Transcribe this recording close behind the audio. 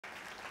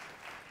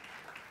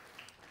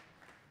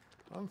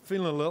I'm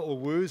feeling a little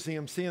woozy.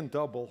 I'm seeing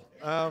double.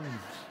 Wow,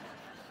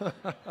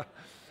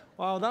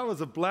 that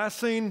was a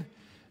blessing.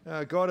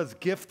 God has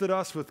gifted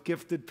us with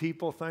gifted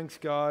people. Thanks,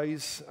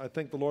 guys. I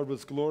think the Lord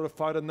was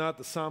glorified in that.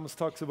 The psalmist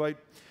talks about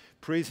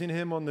praising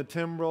Him on the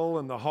timbrel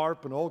and the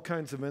harp and all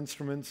kinds of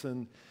instruments,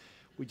 and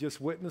we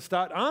just witnessed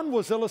that. And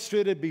was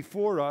illustrated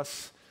before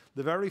us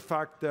the very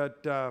fact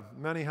that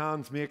many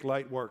hands make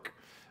light work.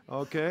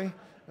 Okay?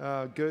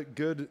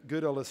 Good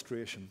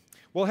illustration.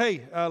 Well,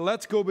 hey,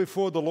 let's go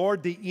before the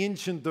Lord, the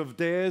Ancient of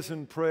Days,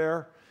 in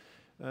prayer,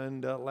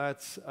 and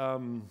let's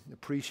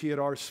appreciate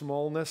our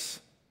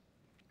smallness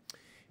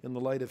in the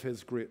light of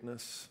His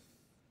greatness.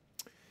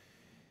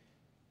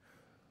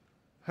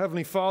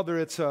 Heavenly Father,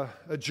 it's a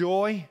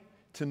joy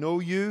to know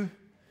You,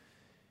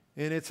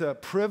 and it's a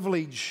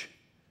privilege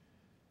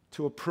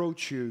to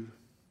approach You.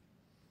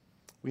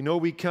 We know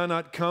we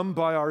cannot come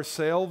by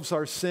ourselves.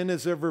 Our sin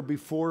is ever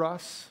before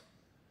us.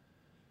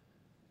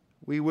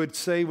 We would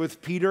say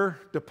with Peter,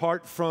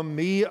 "Depart from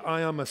me,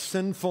 I am a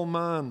sinful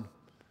man."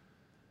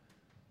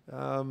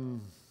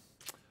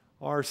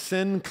 Our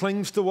sin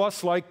clings to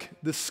us like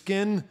the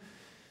skin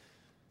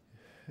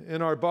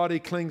in our body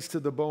clings to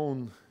the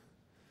bone.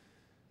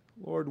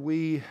 Lord,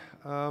 we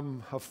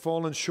have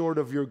fallen short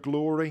of Your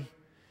glory.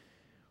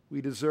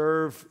 We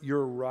deserve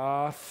Your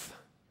wrath.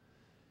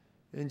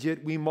 And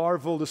yet we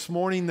marvel this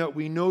morning that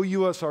we know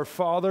You as our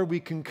Father. We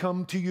can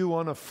come to You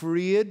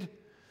unafraid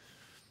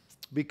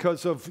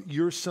because of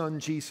Your Son,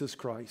 Jesus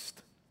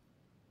Christ.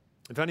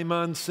 If any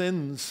man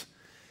sins,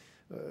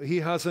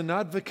 he has an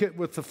advocate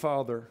with the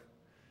Father,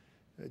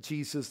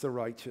 Jesus the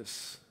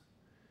righteous.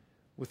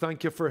 We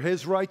thank You for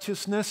His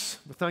righteousness.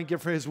 We thank You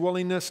for His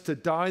willingness to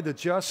die, the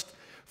just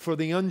for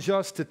the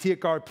unjust, to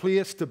take our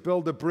place, to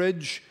build a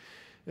bridge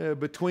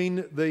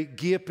between the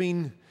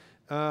gaping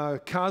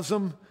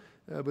chasm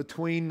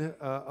between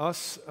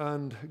us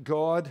and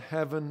God,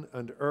 heaven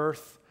and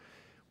earth.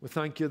 We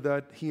thank You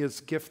that He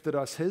has gifted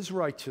us His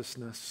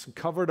righteousness and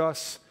covered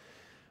us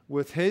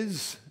with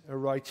His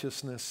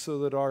righteousness so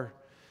that our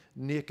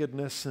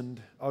nakedness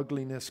and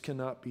ugliness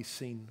cannot be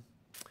seen.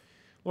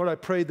 Lord, I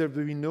pray there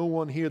will be no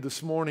one here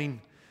this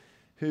morning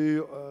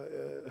who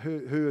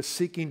is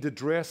seeking to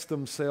dress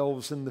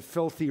themselves in the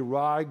filthy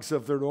rags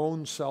of their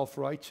own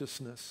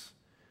self-righteousness,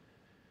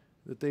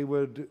 that they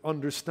would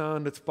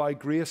understand it's by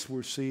grace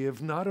we're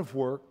saved, not of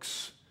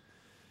works,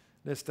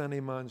 lest any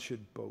man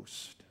should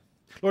boast.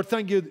 Lord,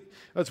 thank You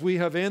as we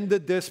have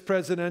ended this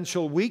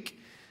presidential week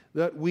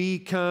that we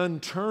can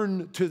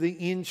turn to the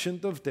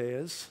Ancient of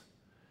Days.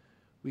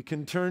 We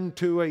can turn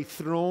to a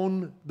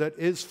throne that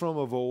is from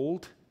of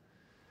old,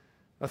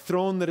 a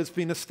throne that has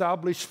been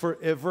established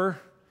forever.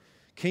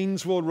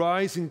 Kings will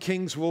rise and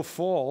kings will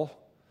fall.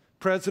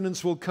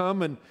 Presidents will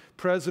come and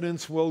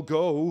presidents will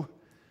go.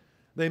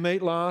 They may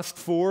last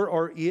 4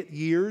 or 8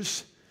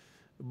 years,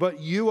 but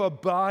You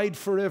abide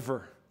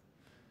forever.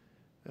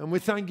 And we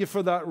thank You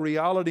for that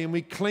reality, and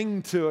we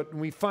cling to it,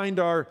 and we find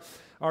our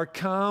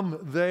calm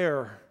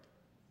there,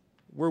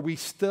 where we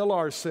still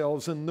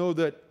ourselves and know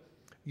that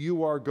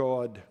You are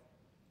God.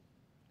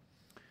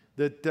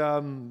 That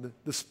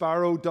the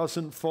sparrow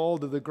doesn't fall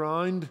to the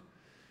ground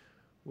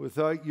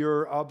without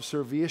Your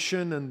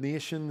observation, and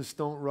nations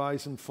don't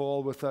rise and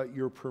fall without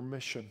Your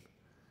permission.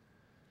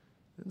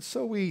 And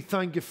so we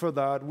thank You for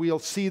that. We'll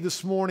see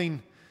this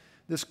morning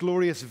this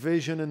glorious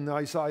vision in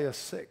Isaiah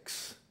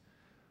 6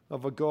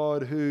 of a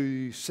God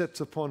who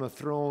sits upon a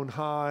throne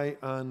high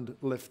and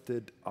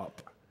lifted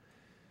up.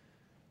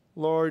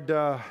 Lord,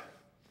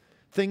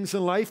 things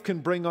in life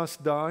can bring us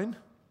down,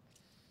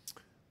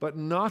 but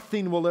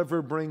nothing will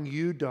ever bring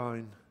You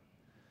down.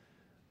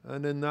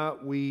 And in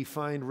that we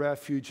find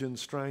refuge and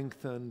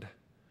strength and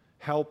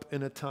help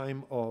in a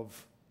time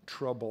of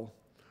trouble.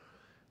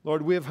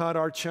 Lord, we have had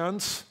our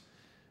chance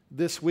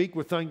this week.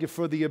 We thank You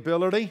for the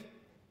ability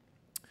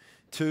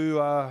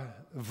to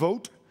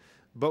vote,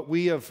 but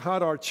we have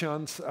had our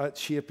chance at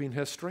shaping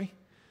history.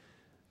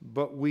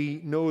 But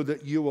we know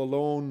that You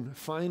alone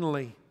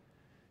finally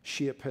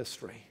shape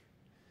history.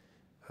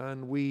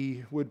 And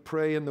we would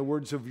pray in the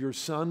words of Your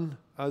Son,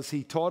 as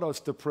He taught us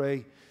to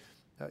pray,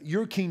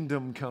 Your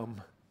kingdom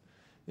come,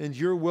 and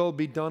Your will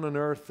be done on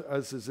earth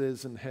as it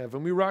is in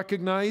heaven. We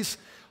recognize,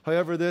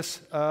 however this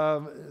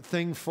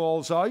thing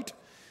falls out,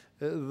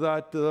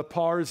 that the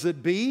powers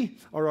that be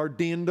are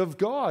ordained of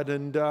God.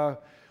 And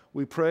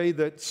we pray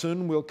that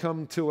soon we'll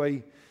come to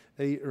a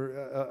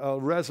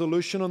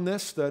resolution on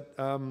this,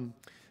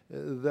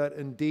 that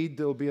indeed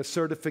there'll be a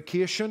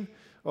certification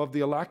of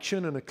the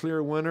election and a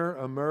clear winner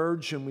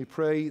emerge. And we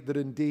pray that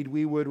indeed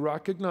we would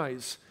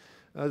recognize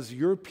as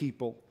Your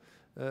people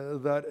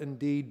that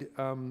indeed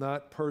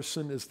that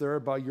person is there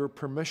by Your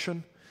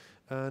permission,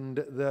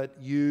 and that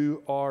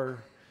You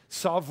are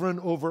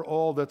sovereign over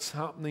all that's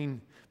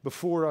happening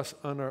before us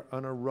and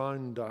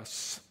around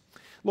us.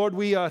 Lord,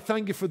 we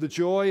thank You for the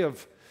joy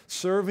of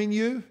serving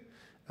You,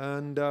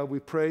 and we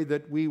pray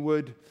that we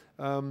would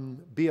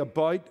be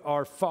about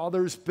our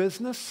Father's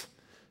business,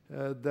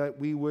 that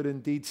we would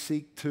indeed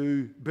seek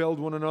to build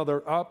one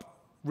another up,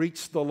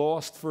 reach the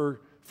lost for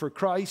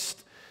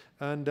Christ,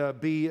 and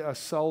be a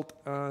salt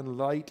and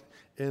light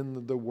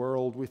in the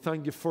world. We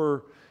thank you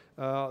for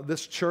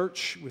this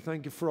church. We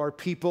thank you for our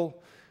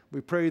people.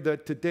 We pray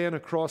that today and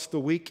across the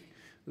week,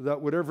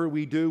 that whatever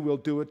we do, we'll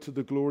do it to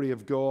the glory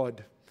of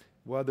God,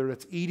 whether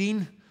it's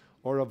eating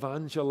or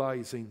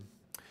evangelizing.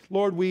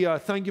 Lord, we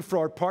thank you for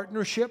our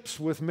partnerships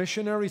with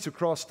missionaries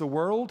across the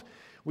world.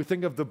 We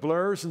think of the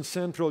Blairs in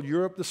Central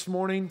Europe this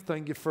morning.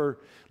 Thank you for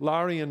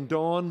Larry and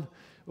Dawn.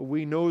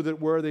 We know that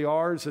where they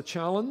are is a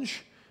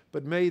challenge,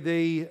 but may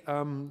they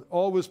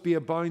always be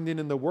abounding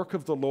in the work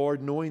of the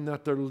Lord, knowing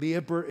that their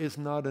labor is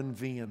not in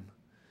vain,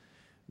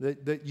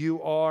 that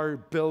you are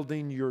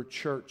building your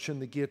church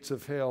and the gates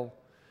of hell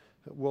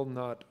will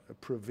not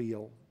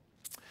prevail.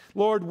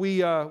 Lord,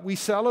 we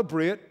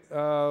celebrate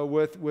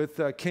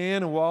with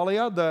Ken and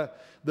Walia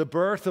the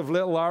birth of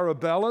little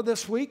Arabella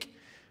this week.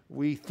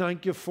 We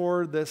thank you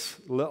for this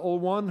little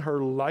one, her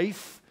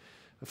life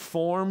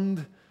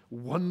formed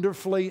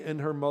wonderfully in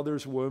her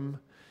mother's womb.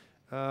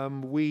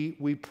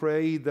 We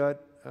pray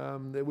that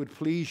it would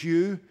please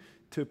you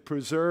to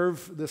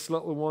preserve this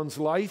little one's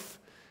life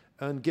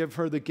and give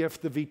her the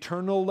gift of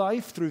eternal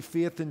life through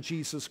faith in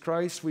Jesus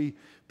Christ. We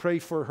pray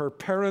for her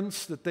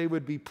parents, that they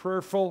would be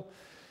prayerful,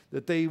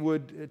 that they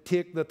would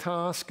take the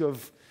task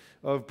of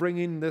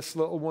bringing this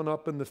little one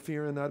up in the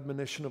fear and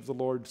admonition of the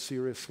Lord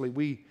seriously.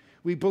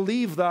 We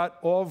believe that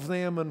of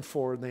them and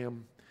for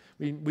them.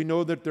 We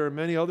know that there are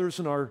many others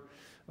in our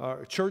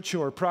church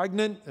who are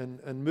pregnant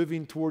and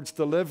moving towards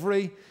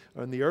delivery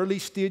or in the early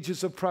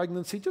stages of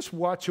pregnancy. Just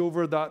watch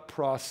over that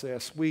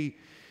process. We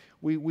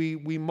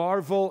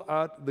marvel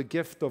at the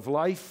gift of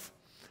life,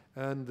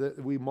 and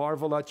we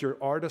marvel at your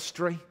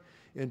artistry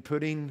in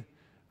putting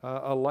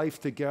a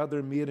life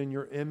together made in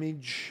your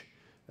image,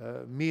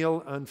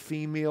 male and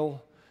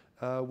female.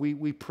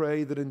 We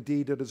pray that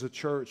indeed that as a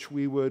church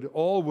we would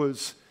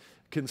always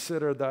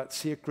consider that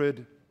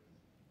sacred,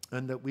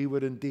 and that we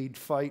would indeed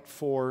fight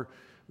for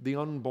the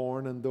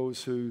unborn and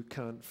those who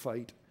can't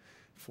fight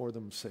for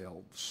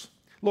themselves.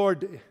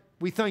 Lord,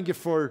 we thank you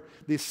for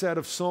this set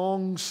of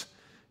songs.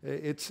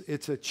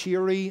 It's a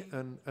cheery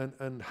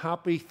and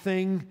happy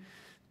thing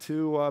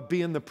to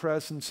be in the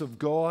presence of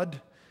God.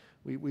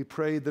 We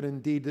pray that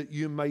indeed that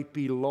you might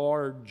be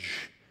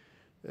large,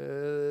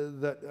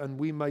 and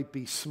we might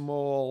be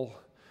small,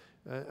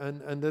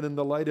 and that in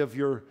the light of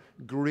your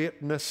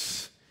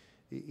greatness,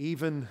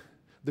 even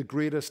the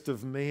greatest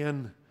of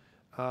men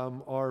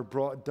are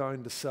brought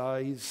down to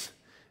size,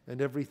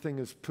 and everything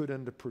is put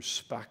into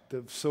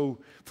perspective. So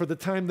for the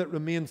time that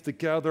remains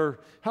together,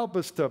 help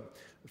us to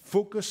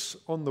focus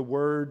on the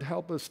Word.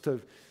 Help us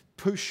to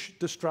push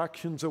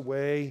distractions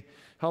away.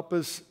 Help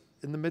us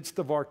in the midst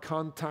of our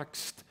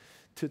context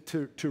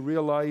to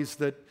realize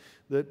that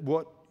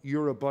what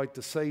you're about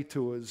to say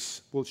to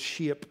us will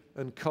shape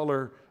and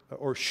color,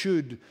 or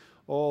should,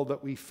 all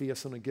that we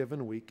face in a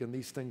given week. And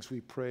these things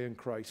we pray in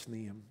Christ's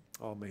name.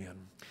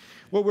 Amen.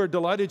 Well, we're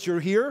delighted you're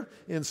here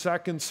in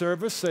second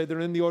service, either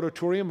in the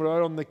auditorium or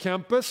out on the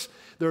campus.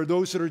 There are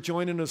those that are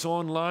joining us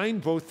online,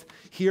 both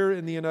here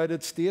in the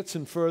United States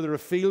and further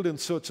afield, and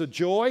so it's a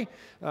joy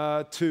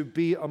to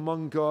be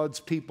among God's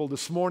people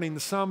this morning.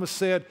 The psalmist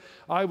said,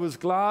 I was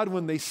glad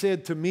when they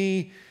said to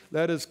me,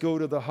 let us go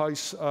to the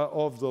house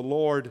of the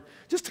Lord.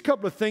 Just a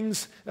couple of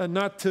things,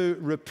 not to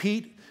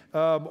repeat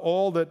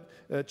all that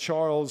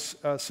Charles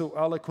so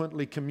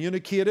eloquently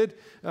communicated.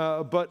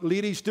 But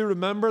ladies, do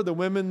remember the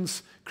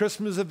women's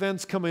Christmas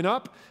event's coming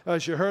up.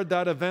 As you heard,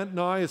 that event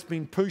now is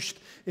being pushed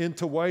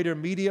into wider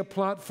media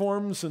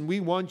platforms, and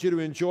we want you to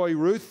enjoy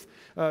Ruth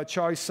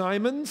Chow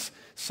Simons.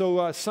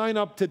 So sign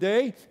up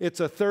today. It's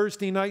a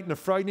Thursday night and a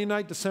Friday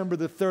night, December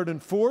the 3rd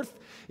and 4th.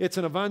 It's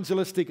an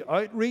evangelistic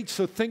outreach,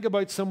 so think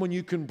about someone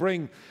you can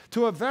bring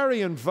to a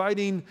very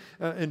inviting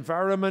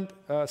environment,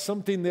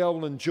 something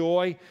they'll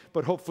enjoy,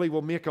 but hopefully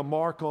will make a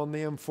mark on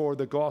them for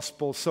the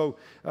gospel. So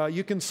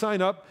you can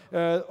sign up.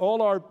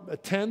 All our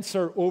tents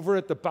are over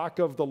at the back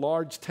of the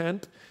large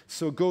tent,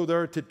 so go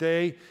there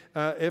today.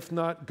 If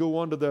not, go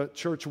onto the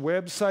church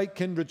website,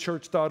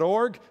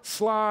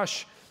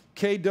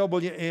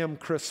 kindredchurch.org/KWM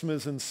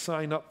Christmas, and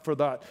sign up for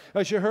that.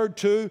 As you heard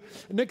too,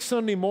 next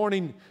Sunday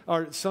morning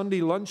or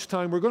Sunday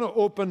lunchtime, we're going to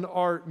open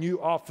our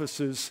new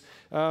offices.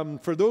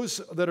 For those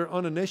that are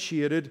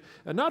uninitiated,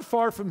 and not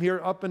far from here,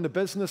 up in the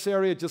business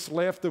area, just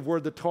left of where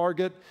the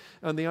Target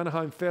and the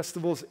Anaheim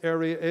Festivals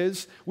area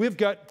is, we've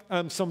got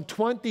some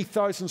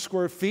 20,000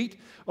 square feet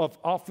of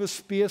office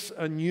space,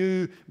 a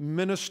new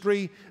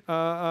ministry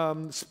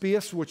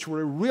space, which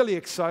we're really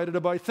excited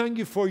about. Thank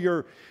you for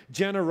your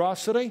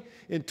generosity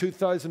in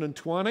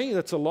 2020.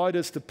 That's allowed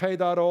us to pay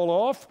that all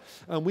off,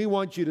 and we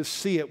want you to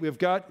see it. We've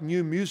got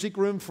new music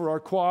room for our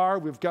choir.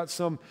 We've got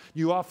some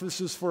new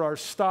offices for our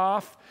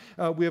staff.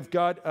 We've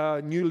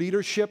got new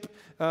leadership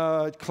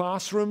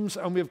classrooms,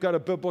 and we've got a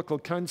biblical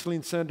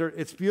counseling center.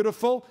 It's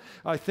beautiful.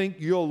 I think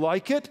you'll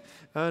like it,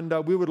 and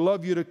we would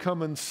love you to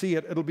come and see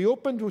it. It'll be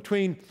open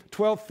between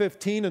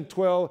 12:15 and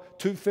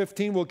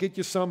 2:15. We'll get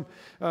you some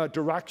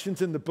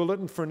directions in the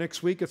bulletin for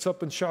next week. It's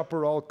up in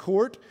Chaparral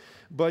Court.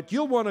 but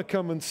you'll want to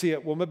come and see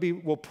it.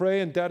 We'll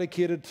pray and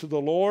dedicate it to the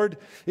Lord.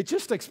 It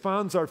just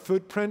expands our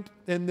footprint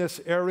in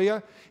this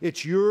area.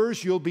 It's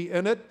yours. You'll be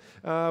in it.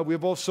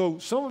 We've also,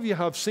 some of you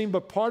have seen,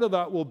 but part of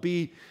that will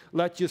be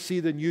let you see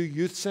the new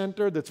youth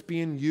center that's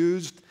being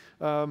used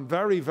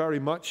very, very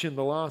much in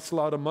the last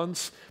lot of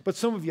months. But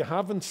some of you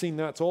haven't seen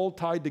that. It's all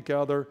tied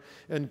together,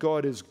 and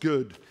God is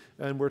good.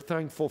 And we're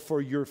thankful for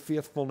your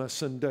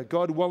faithfulness. And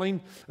God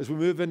willing, as we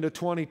move into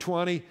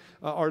 2020,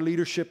 our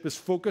leadership is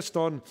focused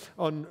on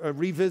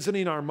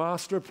revisiting our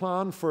master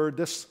plan for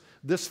this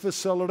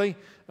facility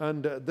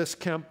and this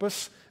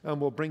campus. And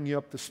we'll bring you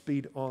up to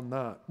speed on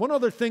that. One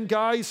other thing,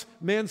 guys,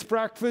 men's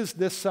breakfast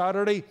this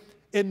Saturday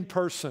in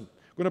person.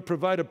 We're going to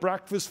provide a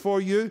breakfast for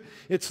you.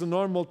 It's the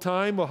normal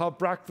time. We'll have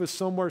breakfast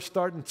somewhere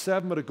starting at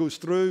 7, but it goes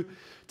through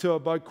to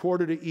about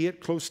 7:45,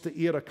 close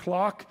to 8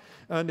 o'clock.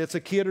 And it's a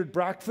catered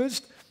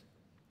breakfast.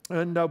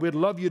 And we'd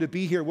love you to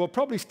be here. We'll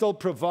probably still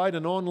provide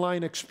an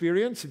online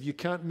experience if you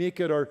can't make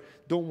it or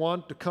don't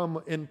want to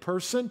come in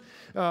person.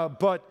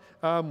 But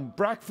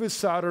breakfast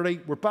Saturday,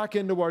 we're back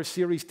into our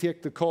series,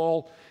 Take the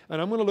Call.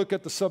 And I'm going to look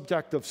at the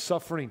subject of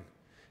suffering.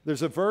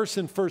 There's a verse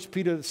in 1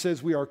 Peter that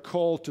says we are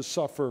called to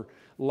suffer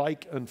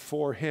like and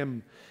for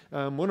Him.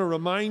 I want to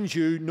remind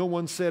you, no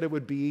one said it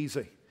would be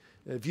easy.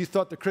 If you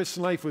thought the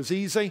Christian life was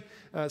easy,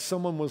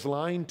 someone was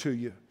lying to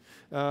you.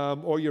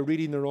 Or you're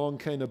reading the wrong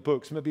kind of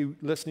books, maybe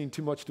listening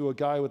too much to a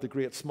guy with a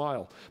great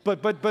smile.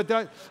 But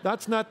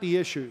that's not the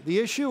issue. The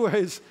issue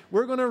is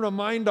we're going to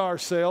remind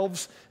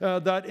ourselves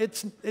that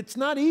it's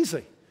not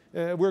easy.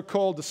 We're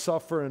called to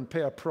suffer and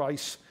pay a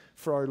price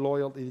for our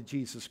loyalty to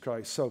Jesus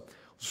Christ. So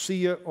see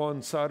you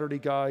on Saturday,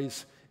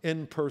 guys,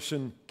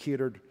 in-person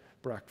catered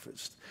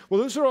breakfast. Well,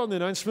 those are all the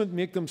announcements.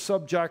 Make them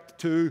subject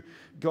to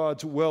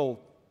God's will.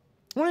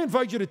 I want to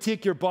invite you to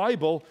take your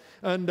Bible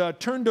and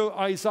turn to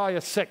Isaiah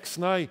 6.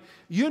 Now,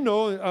 you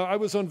know, I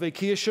was on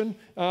vacation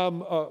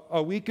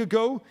a week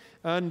ago,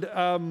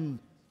 and,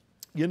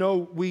 you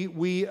know,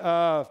 we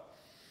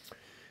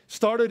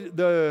started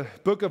the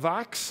book of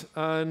Acts,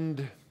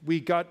 and we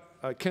got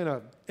kind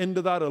of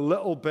into that a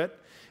little bit,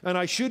 and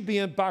I should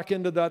be back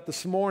into that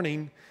this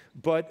morning,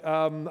 but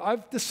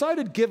I've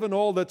decided, given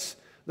all that's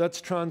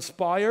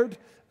transpired,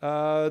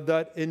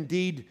 that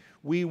indeed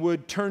we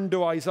would turn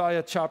to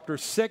Isaiah chapter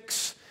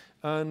 6.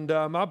 And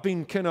I've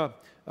been kind of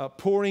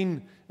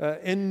pouring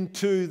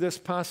into this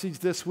passage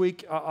this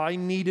week. I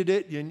needed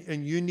it,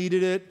 and you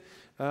needed it.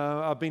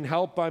 I've been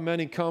helped by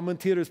many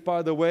commentators,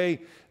 by the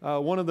way.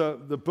 One of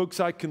the books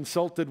I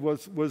consulted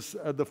was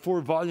the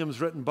 4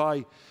 volumes written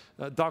by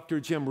Dr.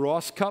 Jim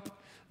Rosscup,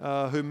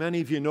 who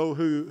many of you know,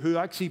 who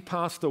actually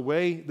passed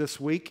away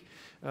this week,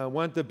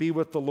 went to be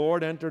with the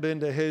Lord, entered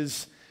into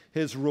his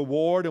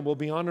reward, and we'll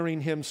be honoring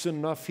him soon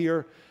enough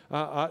here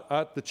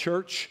at the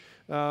church.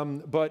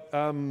 But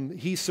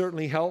he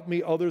certainly helped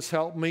me. Others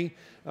helped me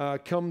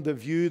come to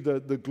view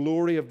the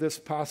glory of this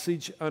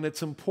passage and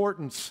its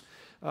importance,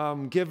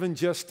 given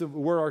just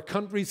where our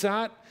country's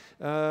at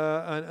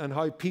and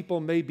how people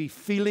may be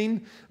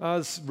feeling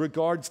as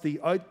regards the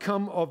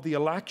outcome of the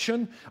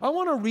election. I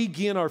want to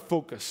regain our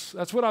focus.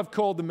 That's what I've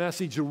called the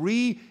message,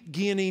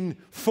 regaining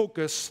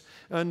focus.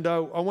 And I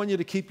want you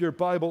to keep your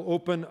Bible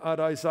open at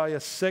Isaiah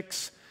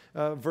 6,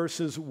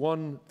 verses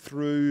 1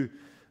 through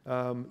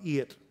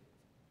 8.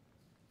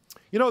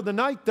 You know, the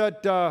night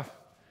that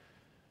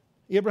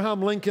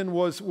Abraham Lincoln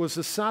was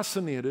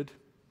assassinated,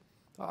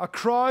 a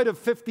crowd of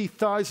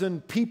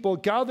 50,000 people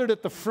gathered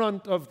at the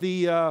front of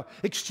the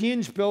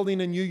Exchange Building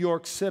in New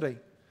York City.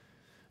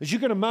 As you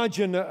can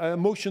imagine,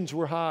 emotions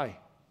were high.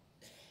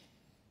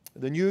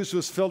 The news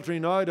was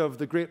filtering out of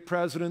the great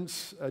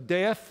president's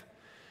death,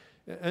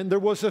 and there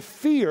was a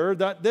fear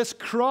that this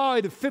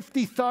crowd of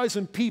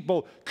 50,000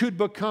 people could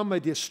become a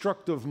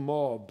destructive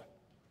mob.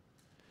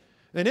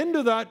 And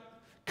into that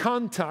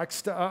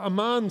context, a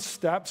man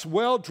steps,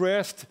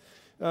 well-dressed,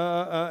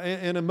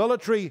 in a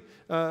military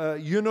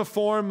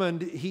uniform,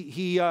 and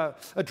he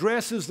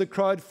addresses the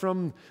crowd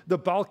from the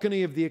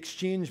balcony of the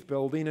Exchange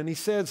Building, and he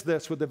says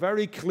this with a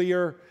very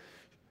clear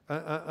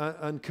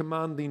and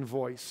commanding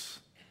voice.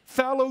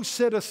 Fellow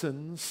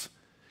citizens,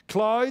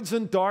 clouds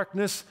and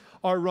darkness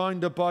are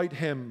round about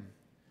him.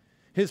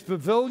 His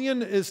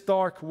pavilion is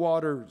dark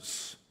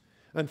waters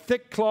and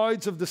thick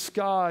clouds of the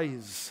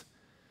skies.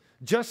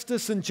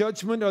 Justice and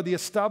judgment are the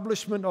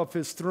establishment of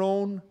his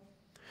throne.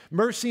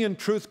 Mercy and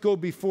truth go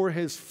before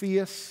his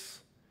face.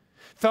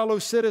 Fellow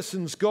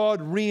citizens,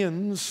 God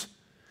reigns,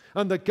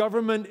 and the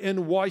government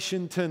in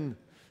Washington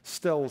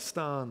still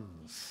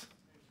stands.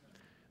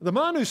 The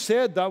man who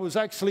said that was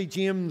actually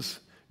James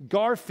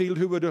Garfield,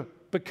 who would have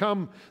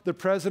become the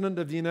President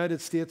of the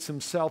United States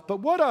himself. But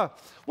what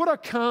a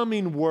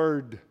calming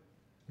word.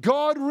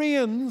 God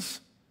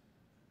reigns,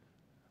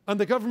 and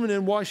the government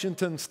in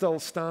Washington still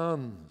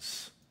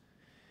stands.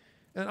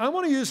 And I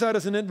want to use that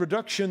as an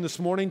introduction this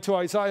morning to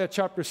Isaiah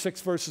chapter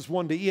 6, verses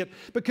 1 to 8,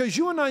 because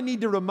you and I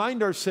need to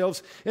remind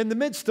ourselves, in the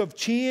midst of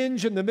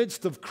change, in the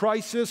midst of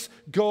crisis,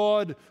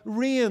 God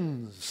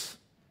reigns.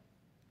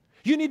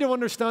 You need to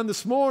understand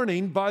this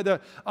morning by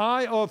the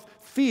eye of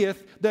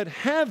faith that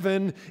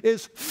heaven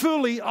is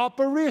fully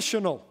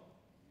operational.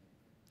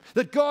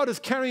 That God is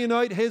carrying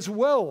out His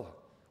will,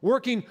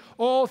 working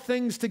all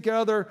things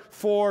together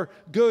for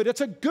good.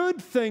 It's a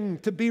good thing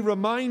to be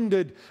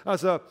reminded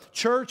as a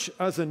church,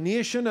 as a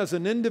nation, as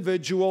an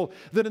individual,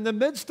 that in the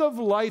midst of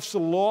life's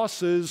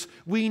losses,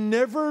 we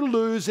never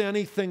lose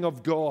anything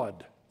of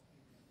God.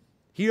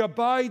 He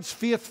abides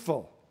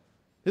faithful.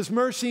 His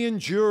mercy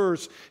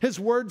endures. His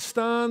word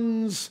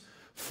stands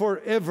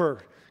forever.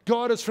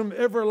 God is from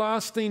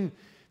everlasting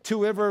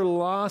to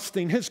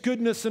everlasting. His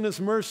goodness and His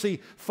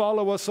mercy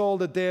follow us all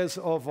the days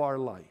of our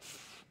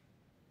life.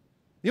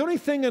 The only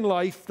thing in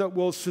life that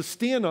will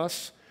sustain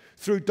us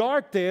through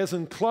dark days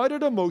and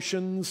clouded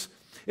emotions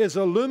is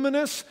a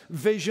luminous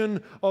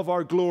vision of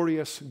our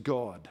glorious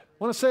God.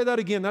 I want to say that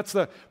again. That's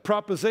the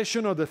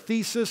proposition or the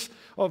thesis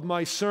of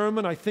my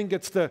sermon. I think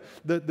it's the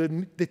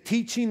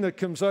teaching that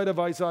comes out of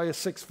Isaiah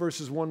 6,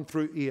 verses 1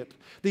 through 8.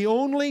 The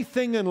only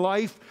thing in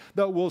life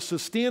that will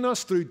sustain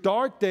us through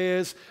dark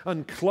days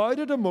and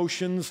clouded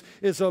emotions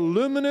is a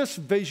luminous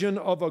vision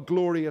of a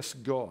glorious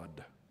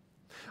God.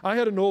 I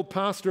had an old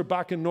pastor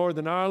back in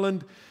Northern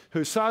Ireland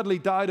who sadly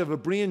died of a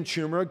brain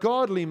tumor, a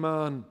godly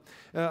man.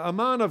 A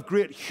man of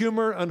great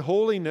humor and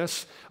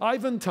holiness,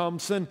 Ivan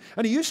Thompson,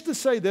 and he used to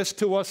say this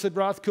to us at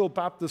Rathcoole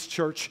Baptist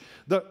Church: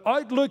 the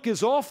outlook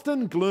is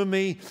often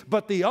gloomy,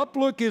 but the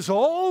uplook is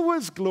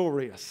always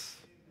glorious.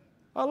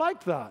 I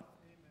like that.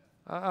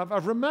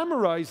 I've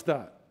memorized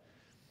that.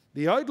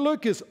 The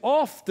outlook is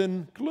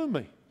often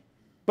gloomy,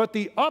 but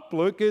the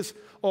uplook is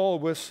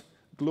always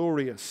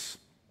glorious.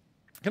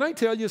 Can I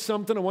tell you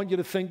something I want you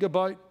to think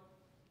about?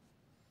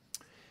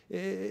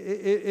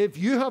 If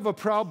you have a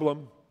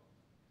problem,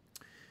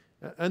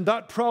 and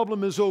that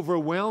problem is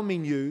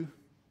overwhelming you,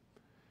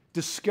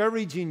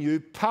 discouraging you,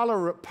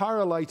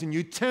 paralyzing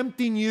you,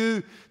 tempting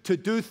you to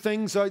do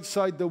things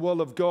outside the will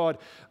of God,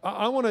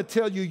 I want to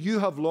tell you, you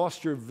have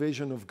lost your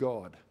vision of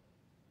God.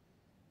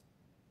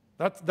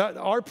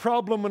 Our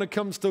problem when it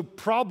comes to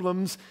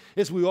problems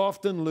is we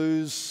often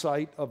lose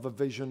sight of a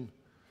vision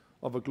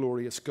of a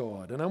glorious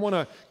God. And I want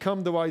to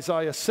come to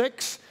Isaiah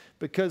 6,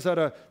 because at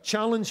a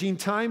challenging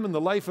time in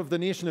the life of the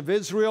nation of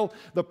Israel,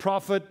 the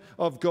prophet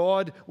of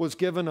God was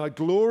given a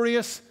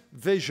glorious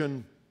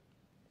vision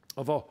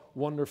of a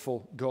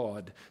wonderful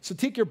God. So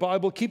take your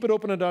Bible, keep it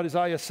open at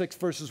Isaiah 6,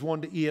 verses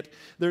 1 to 8.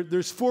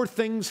 There's four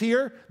things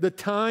here: the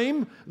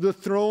time, the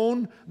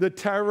throne, the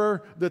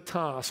terror, the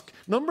task.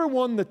 Number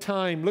one, the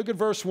time. Look at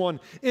verse 1.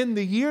 In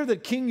the year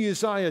that King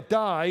Uzziah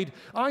died,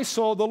 I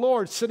saw the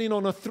Lord sitting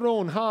on a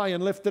throne high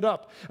and lifted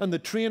up, and the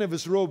train of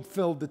His robe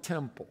filled the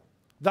temple.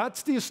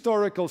 That's the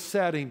historical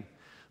setting.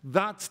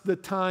 That's the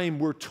time.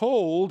 We're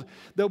told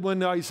that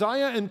when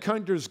Isaiah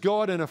encounters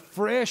God in a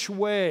fresh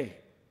way,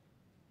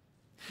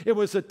 it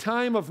was a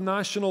time of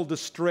national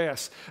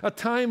distress, a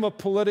time of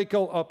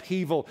political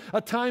upheaval, a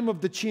time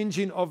of the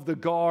changing of the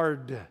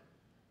guard.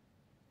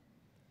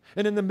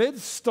 And in the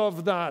midst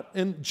of that,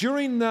 and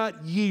during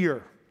that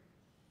year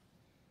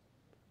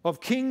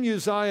of King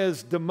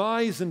Uzziah's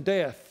demise and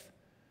death,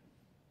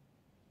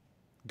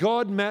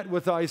 God met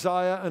with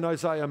Isaiah, and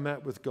Isaiah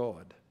met with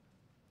God.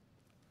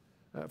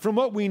 From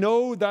what we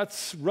know,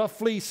 that's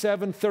roughly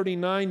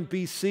 739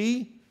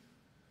 BC.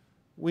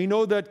 We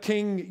know that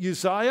King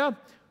Uzziah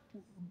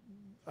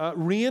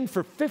reigned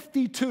for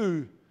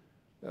 52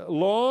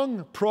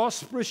 long,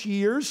 prosperous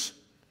years.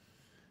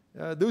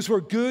 Those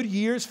were good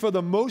years for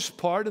the most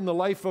part in the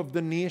life of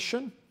the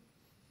nation.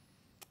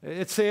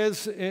 It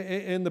says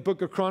in the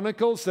book of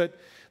Chronicles that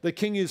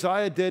King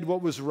Uzziah did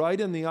what was right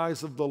in the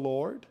eyes of the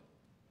Lord.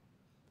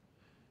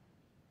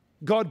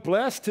 God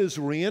blessed his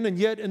reign, and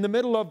yet in the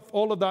middle of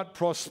all of that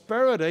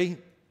prosperity,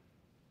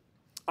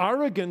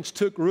 arrogance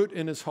took root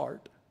in his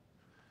heart.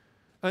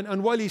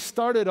 And while he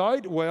started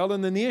out well,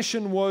 and the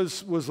nation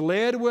was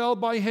led well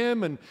by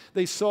him, and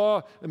they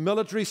saw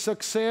military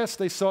success,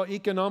 they saw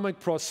economic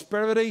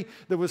prosperity,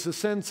 there was a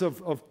sense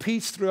of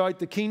peace throughout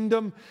the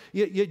kingdom,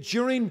 yet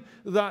during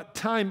that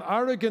time,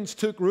 arrogance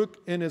took root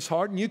in his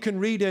heart. And you can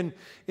read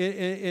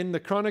in the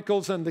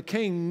Chronicles and the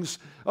Kings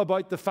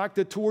about the fact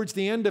that towards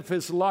the end of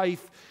his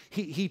life,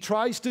 he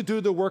tries to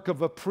do the work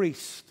of a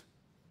priest.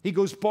 He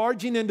goes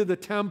barging into the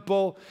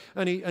temple,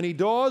 and he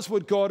does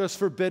what God has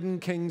forbidden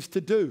kings to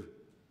do.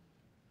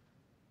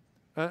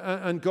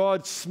 And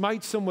God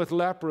smites him with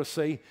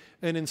leprosy,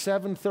 and in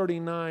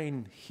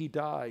 739, he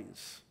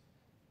dies.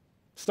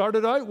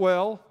 Started out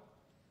well.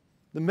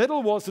 The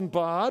middle wasn't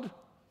bad,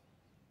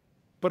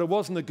 but it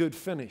wasn't a good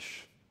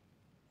finish.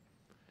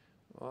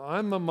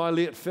 I'm in my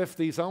late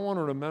 50s. I want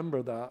to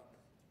remember that.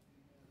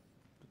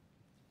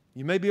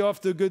 You may be off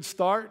to a good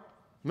start.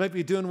 You might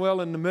be doing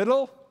well in the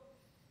middle.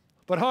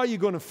 But how are you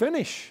going to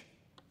finish?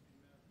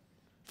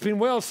 It's been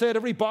well said,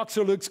 every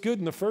boxer looks good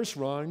in the first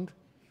round.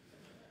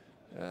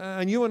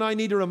 And you and I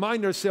need to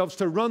remind ourselves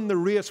to run the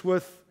race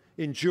with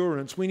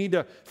endurance. We need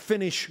to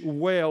finish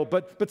well.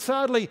 But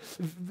sadly,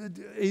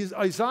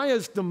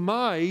 Isaiah's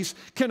demise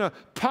kind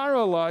of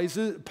parallels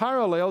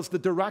the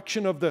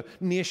direction of the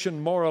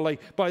nation morally.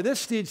 By this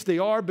stage, they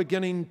are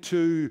beginning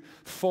to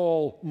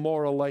fall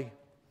morally.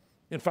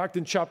 In fact,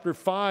 in chapter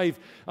 5,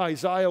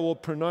 Isaiah will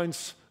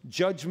pronounce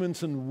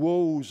judgments and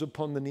woes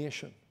upon the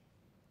nation.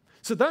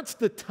 So that's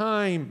the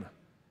time.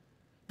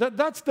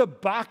 That's the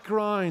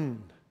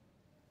background.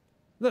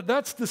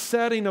 That's the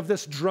setting of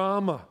this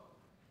drama.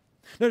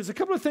 Now, there's a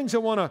couple of things I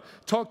want to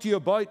talk to you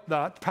about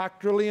that,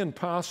 pactorally and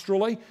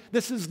pastorally.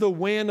 This is the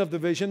when of the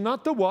vision,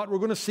 not the what. We're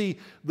going to see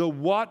the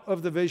what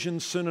of the vision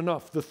soon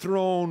enough, the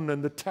throne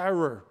and the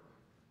terror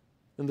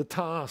and the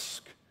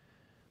task.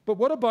 But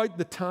what about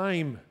the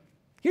time?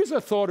 Here's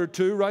a thought or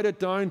two. Write it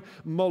down,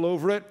 mull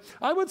over it.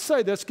 I would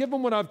say this,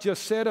 given what I've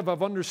just said, if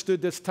I've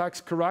understood this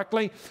text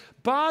correctly,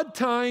 bad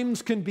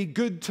times can be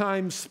good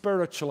times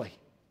spiritually.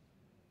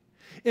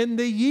 In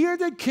the year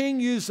that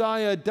King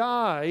Uzziah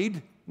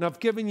died, and I've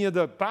given you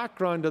the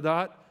background to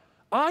that,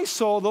 I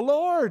saw the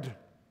Lord.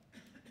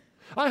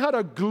 I had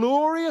a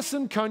glorious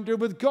encounter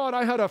with God.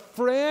 I had a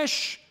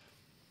fresh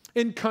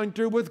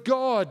encounter with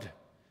God.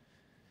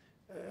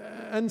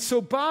 And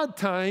so bad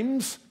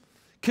times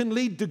can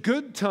lead to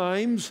good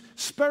times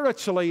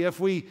spiritually if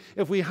we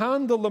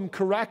handle them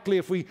correctly,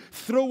 if we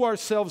throw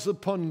ourselves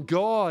upon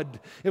God,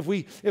 if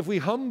we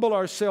humble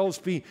ourselves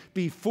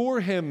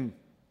before Him.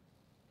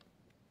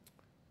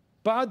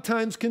 Bad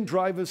times can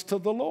drive us to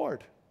the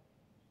Lord.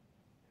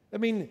 I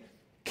mean,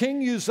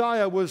 King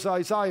Uzziah was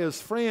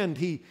Isaiah's friend.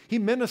 He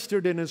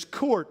ministered in his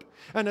court.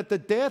 And at the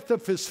death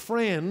of his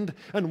friend,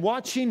 and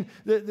watching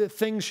the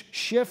things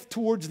shift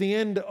towards the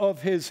end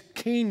of his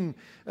king,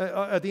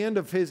 at the end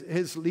of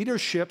his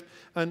leadership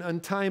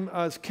and time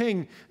as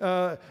king,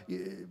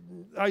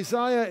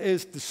 Isaiah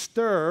is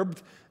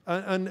disturbed,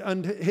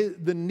 and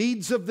the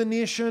needs of the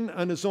nation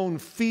and his own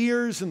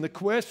fears and the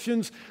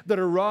questions that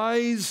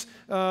arise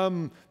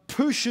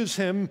pushes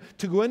him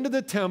to go into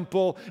the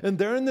temple, and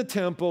there in the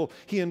temple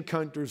he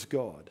encounters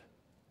God.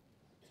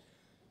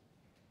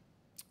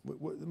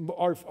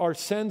 Our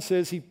sense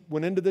is he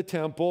went into the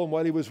temple, and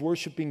while he was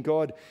worshiping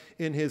God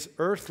in his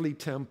earthly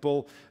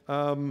temple,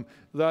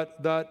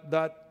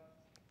 that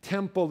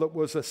temple that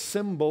was a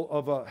symbol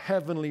of a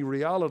heavenly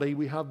reality.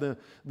 We have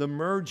the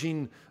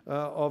merging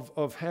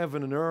of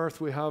heaven and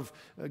earth. We have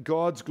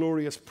God's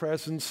glorious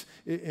presence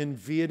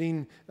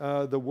invading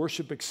the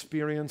worship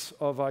experience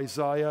of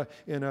Isaiah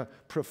in a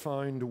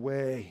profound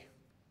way.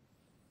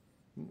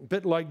 A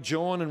bit like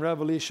John in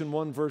Revelation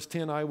 1 verse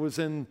 10, I was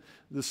in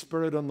the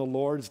Spirit on the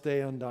Lord's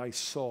day and I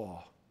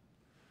saw.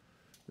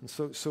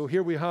 And so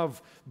here we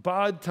have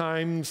bad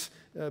times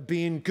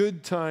being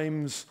good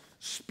times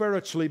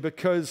spiritually,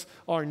 because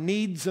our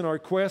needs and our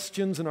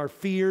questions and our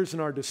fears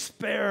and our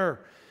despair,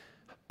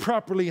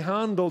 properly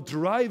handled,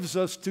 drives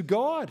us to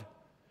God,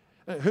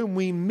 whom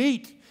we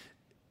meet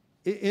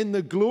in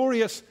the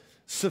glorious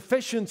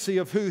sufficiency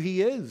of who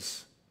He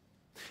is.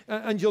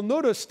 And you'll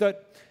notice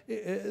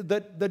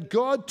that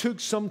God took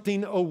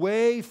something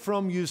away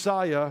from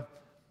Uzziah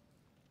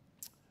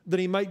that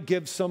He might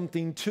give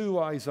something to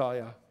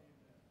Isaiah.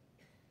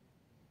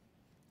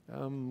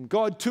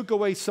 God took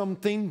away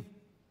something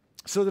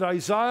so that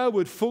Isaiah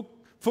would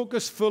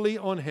focus fully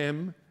on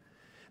Him,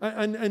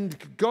 and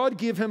God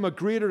gave him a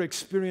greater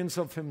experience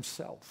of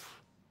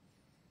Himself.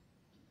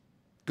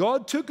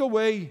 God took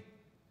away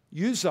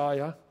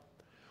Uzziah,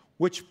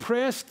 which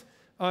pressed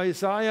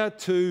Isaiah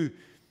to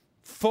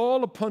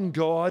fall upon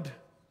God,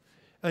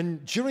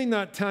 and during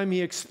that time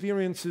he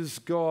experiences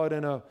God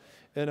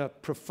in a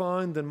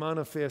profound and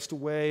manifest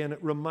way, and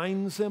it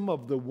reminds him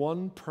of the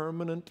one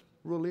permanent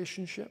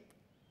relationship.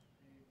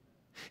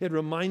 It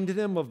reminded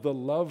him of the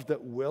love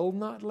that will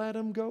not let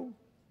him go.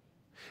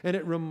 And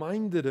it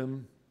reminded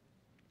him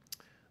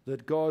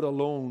that God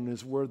alone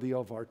is worthy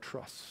of our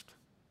trust.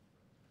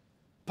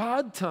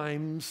 Bad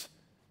times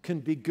can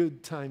be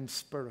good times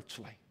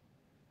spiritually,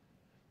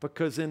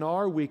 because in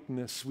our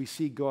weakness we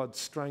see God's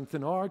strength.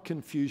 In our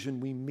confusion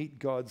we meet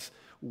God's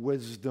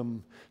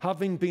wisdom.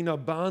 Having been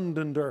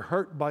abandoned or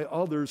hurt by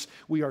others,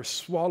 we are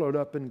swallowed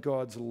up in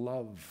God's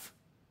love.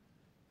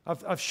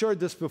 I've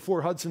shared this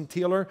before, Hudson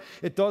Taylor.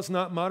 It does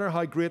not matter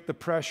how great the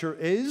pressure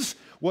is.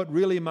 What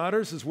really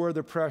matters is where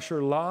the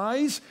pressure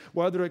lies,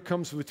 whether it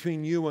comes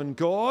between you and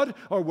God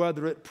or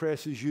whether it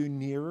presses you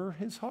nearer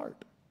His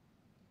heart.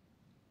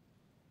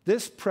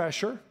 This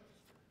pressure,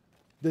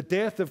 the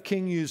death of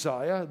King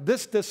Uzziah,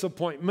 this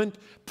disappointment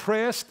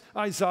pressed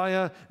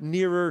Isaiah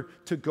nearer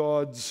to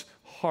God's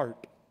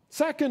heart.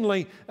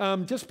 Secondly,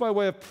 just by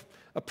way of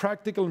a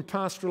practical and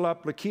pastoral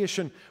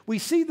application, we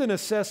see the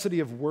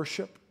necessity of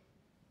worship.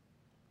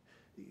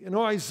 You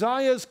know,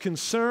 Isaiah's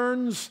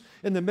concerns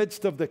in the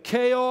midst of the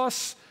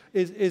chaos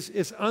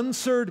is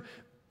answered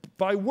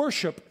by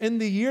worship. In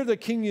the year that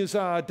King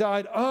Uzziah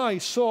died, I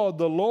saw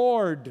the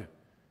Lord.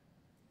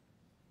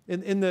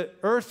 In the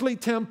earthly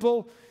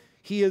temple,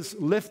 He is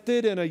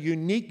lifted in a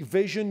unique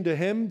vision to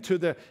him to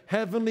the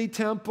heavenly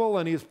temple,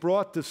 and he is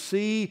brought to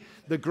see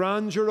the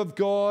grandeur of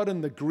God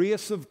and the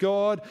grace of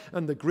God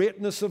and the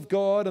greatness of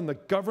God and the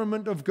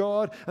government of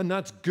God, and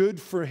that's good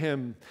for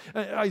him.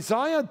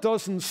 Isaiah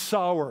doesn't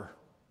sour.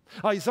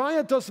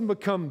 Isaiah doesn't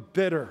become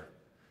bitter.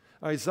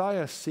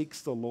 Isaiah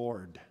seeks the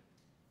Lord.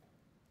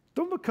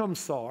 Don't become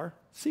sour.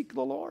 Seek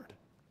the Lord.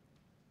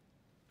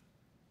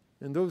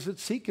 And those that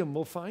seek him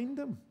will find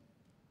him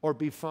or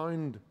be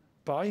found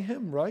by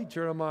him, right?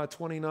 Jeremiah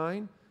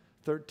 29,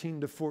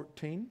 13 to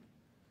 14.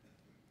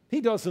 He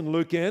doesn't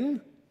look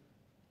in.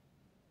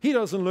 He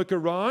doesn't look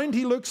around.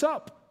 He looks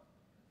up.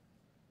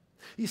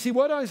 You see,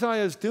 what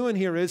Isaiah is doing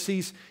here is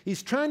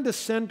he's trying to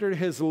center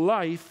his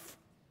life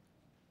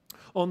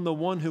on the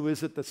one who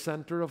is at the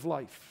center of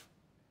life.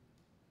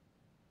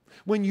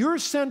 When your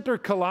center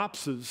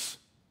collapses,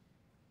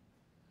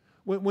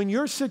 when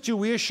your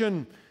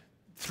situation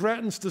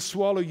threatens to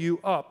swallow you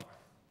up,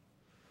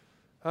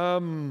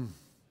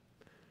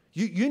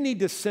 you need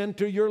to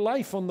center your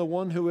life on the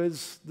one who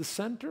is the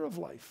center of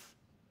life.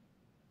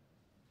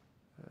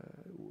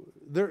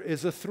 There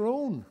is a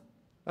throne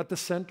at the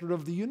center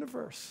of the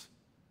universe.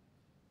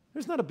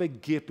 There's not a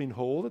big gaping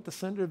hole at the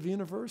center of the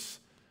universe.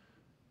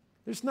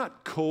 There's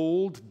not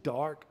cold,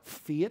 dark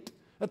fate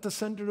at the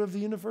center of the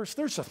universe.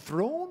 There's a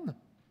throne,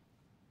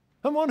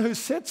 and one who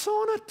sits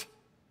on it,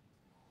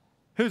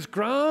 who's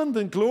grand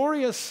and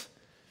glorious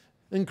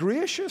and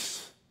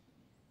gracious.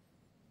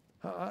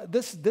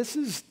 This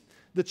is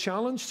the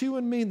challenge to you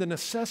and me, the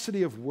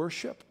necessity of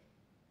worship.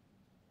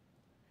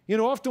 You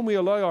know, often we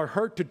allow our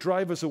hurt to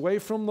drive us away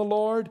from the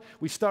Lord.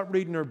 We stop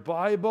reading our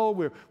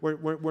Bible.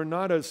 We're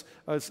not as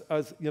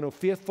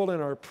faithful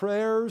in our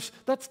prayers.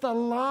 That's the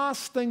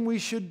last thing we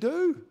should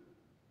do.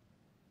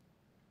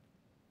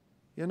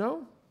 You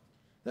know,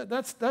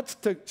 that's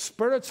to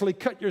spiritually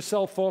cut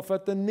yourself off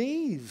at the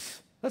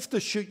knees. That's to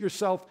shoot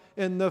yourself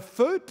in the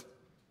foot.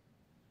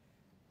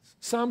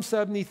 Psalm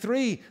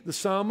 73, the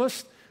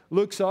psalmist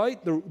looks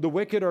out. The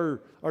wicked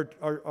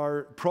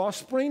are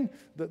prospering.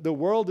 The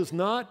world is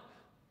not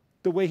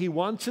the way he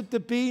wants it to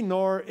be,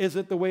 nor is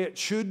it the way it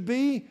should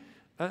be.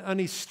 And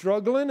he's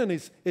struggling, and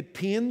it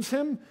pains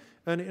him.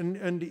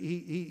 And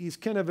he's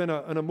kind of in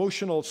an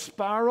emotional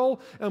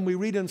spiral. And we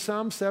read in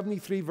Psalm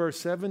 73, verse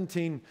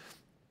 17,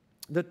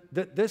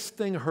 that this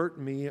thing hurt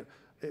me.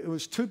 It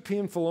was too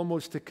painful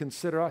almost to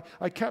consider.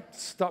 I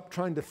stopped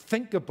trying to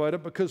think about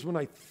it, because when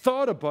I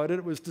thought about it,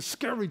 it was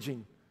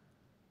discouraging.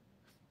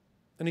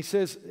 And he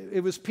says,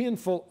 it was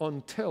painful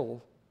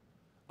until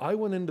I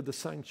went into the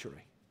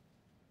sanctuary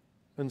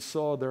and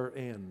saw their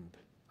end.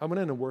 I went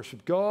in and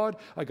worshiped God.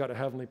 I got a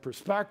heavenly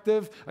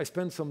perspective. I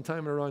spent some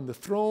time around the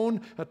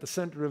throne at the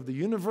center of the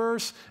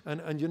universe.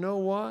 And you know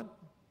what?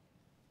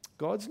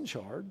 God's in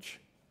charge.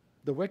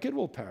 The wicked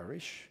will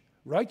perish.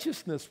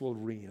 Righteousness will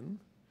reign.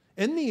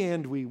 In the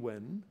end, we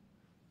win.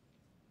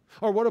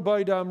 Or what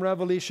about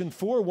Revelation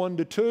 4, 1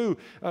 to 2?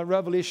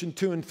 Revelation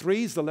 2 and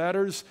 3 is the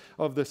letters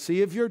of the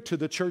Savior to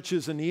the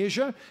churches in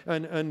Asia.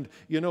 And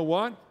you know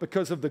what?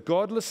 Because of the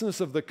godlessness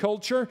of the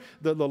culture,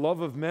 the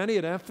love of many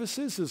at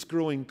Ephesus is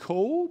growing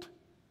cold.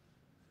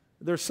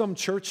 There's some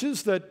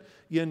churches that,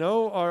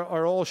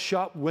 are all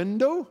shop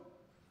window.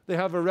 They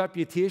have a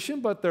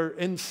reputation, but they're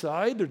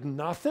inside. There's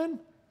nothing.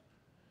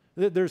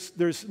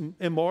 There's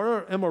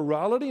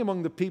immorality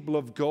among the people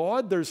of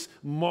God. There's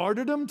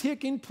martyrdom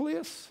taking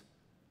place.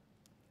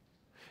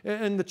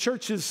 And the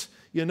church is,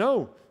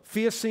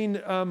 facing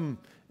the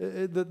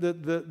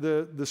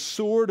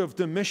sword of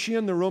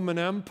Domitian, the Roman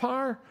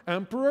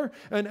emperor.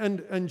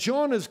 And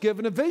John is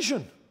given a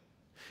vision.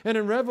 And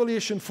in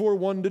Revelation 4,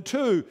 1 to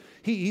 2,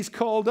 he's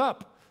called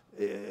up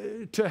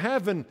to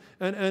heaven.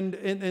 And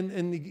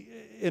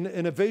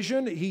in a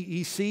vision,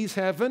 he sees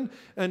heaven.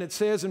 And it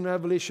says in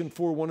Revelation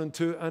 4, 1 and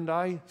 2, and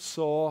I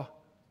saw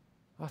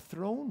a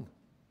throne.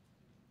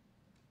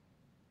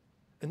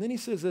 And then he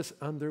says this,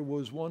 and there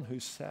was one who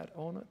sat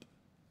on it.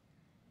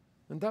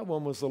 And that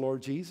one was the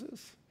Lord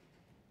Jesus.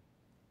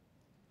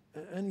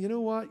 And you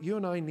know what? You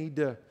and I need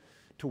to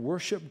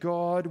worship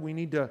God. We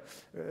need to,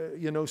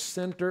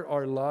 center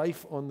our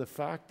life on the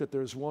fact that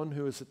there's one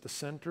who is at the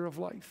center of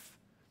life.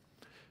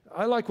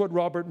 I like what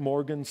Robert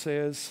Morgan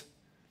says.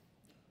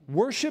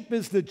 Worship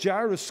is the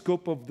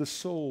gyroscope of the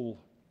soul.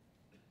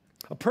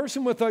 A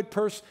person without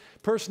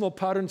personal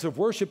patterns of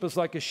worship is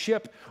like a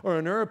ship or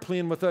an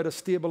airplane without a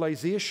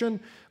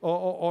stabilization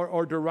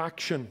or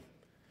direction.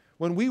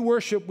 When we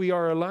worship, we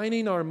are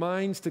aligning our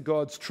minds to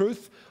God's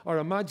truth, our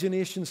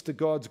imaginations to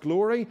God's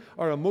glory,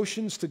 our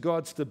emotions to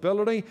God's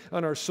stability,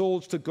 and our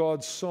souls to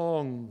God's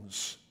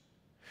songs.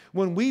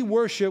 When we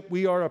worship,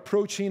 we are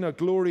approaching a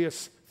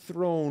glorious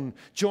throne,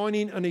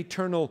 joining an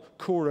eternal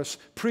chorus,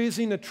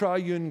 praising a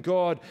triune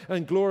God,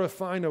 and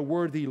glorifying a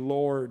worthy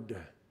Lord.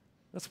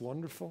 That's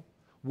wonderful.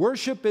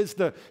 Worship is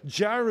the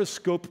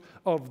gyroscope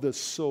of the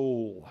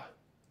soul.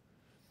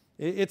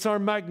 It's our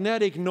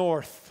magnetic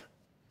north.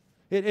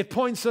 It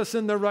points us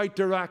in the right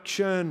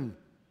direction.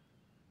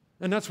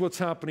 And that's what's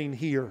happening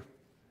here.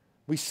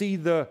 We see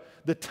the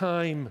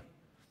time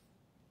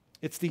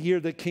It's the year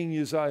that King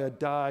Uzziah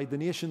died. The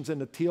nation's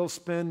in a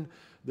tailspin.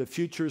 The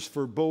future's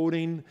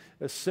foreboding.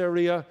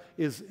 Assyria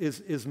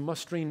is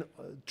mustering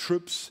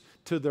troops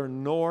to their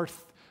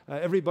north.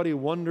 Everybody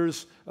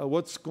wonders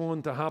what's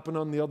going to happen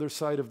on the other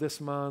side of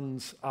this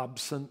man's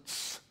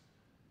absence.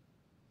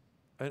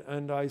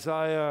 And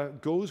Isaiah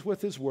goes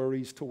with his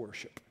worries to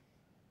worship.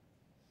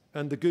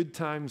 And the good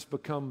times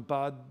become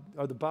bad,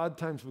 or the bad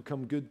times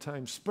become good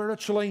times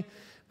spiritually,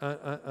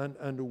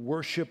 and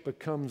worship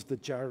becomes the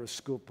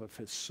gyroscope of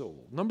his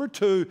soul. Number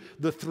two,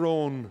 the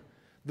throne.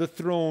 The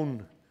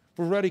throne.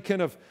 We've already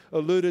kind of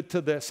alluded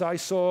to this. I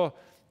saw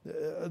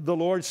the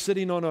Lord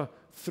sitting on a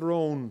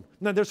throne.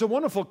 Now, there's a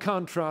wonderful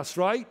contrast,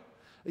 right?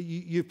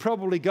 You've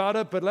probably got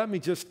it, but let me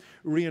just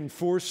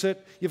reinforce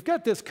it. You've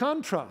got this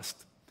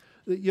contrast.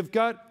 You've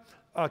got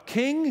a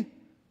king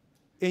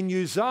in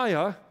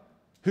Uzziah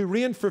who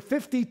reigned for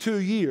 52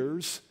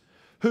 years,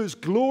 whose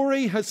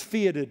glory has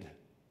faded.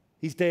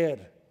 He's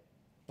dead.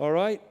 All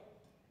right?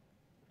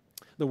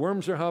 The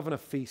worms are having a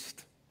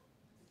feast.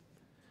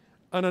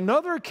 And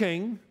another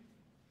king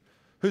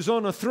who's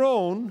on a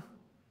throne,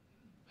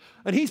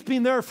 and he's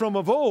been there from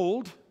of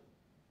old,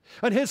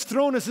 and his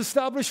throne is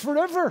established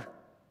forever.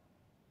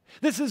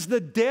 This is the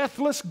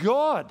deathless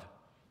God.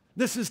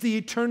 This is the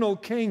eternal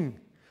king.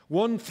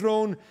 One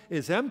throne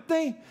is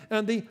empty,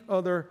 and the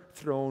other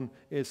throne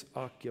is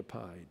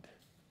occupied.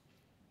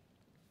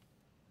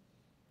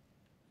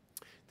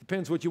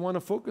 Depends what you want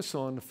to focus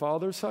on, the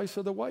Father's house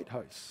or the White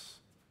House.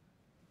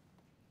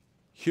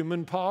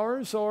 Human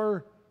powers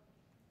or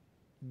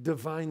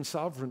divine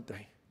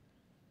sovereignty.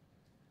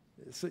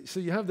 So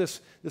you have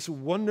this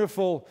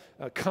wonderful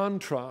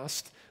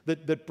contrast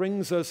that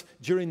brings us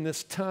during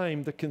this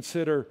time to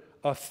consider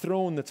a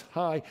throne that's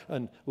high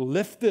and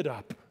lifted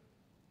up,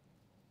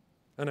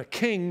 and a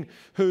king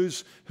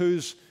whose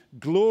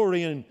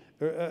glory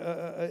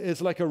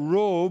is like a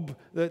robe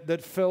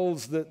that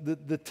fills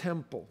the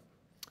temple.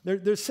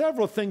 There's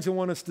several things I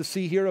want us to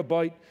see here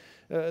about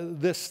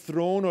this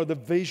throne, or the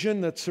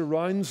vision that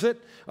surrounds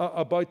it,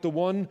 about the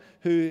one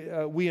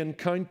who we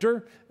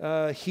encounter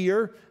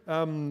here.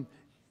 I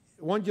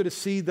want you to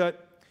see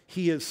that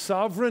he is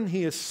sovereign,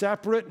 he is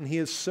separate, and he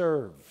is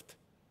served.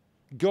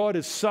 God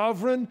is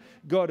sovereign,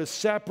 God is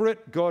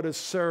separate, God is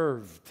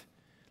served.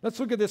 Let's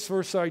look at this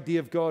first idea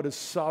of God as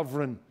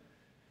sovereign.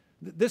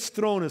 This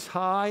throne is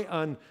high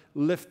and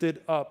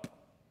lifted up.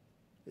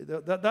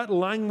 That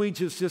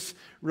language is just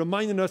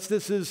reminding us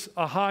this is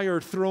a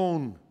higher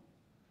throne.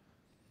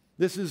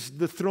 This is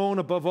the throne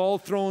above all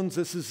thrones.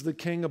 This is the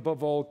king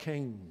above all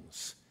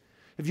kings.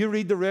 If you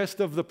read the rest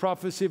of the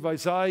prophecy of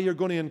Isaiah, you're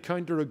going to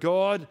encounter a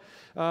God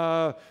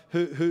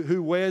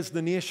who weighs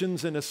the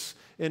nations in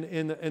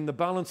the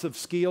balance of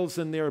scales,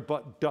 and they're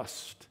but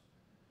dust.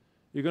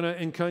 You're going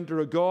to encounter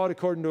a God,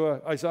 according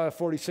to Isaiah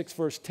 46,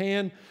 verse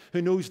 10,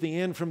 who knows the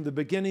end from the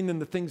beginning and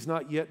the things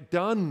not yet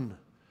done,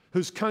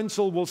 whose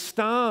counsel will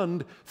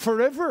stand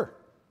forever.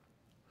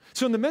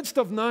 So in the midst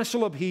of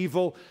national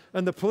upheaval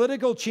and the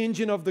political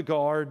changing of the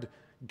guard,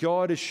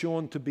 God is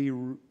shown to be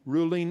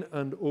ruling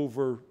and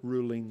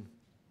overruling.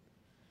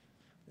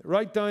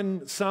 Write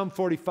down Psalm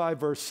 45,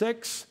 verse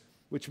 6,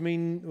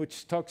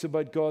 which talks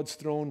about God's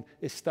throne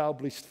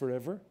established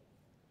forever.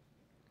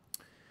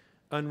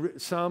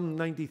 And Psalm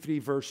 93,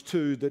 verse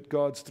 2, that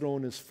God's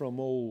throne is from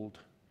old.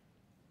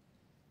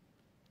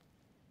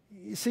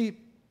 You see,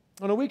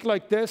 on a week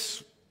like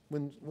this,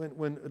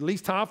 when at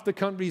least half the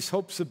country's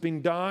hopes have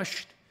been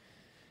dashed,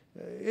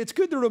 it's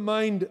good to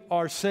remind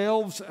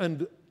ourselves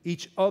and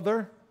each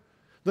other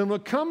that when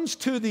it comes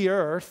to the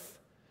earth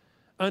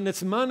and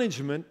its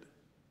management,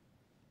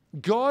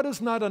 God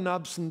is not an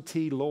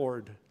absentee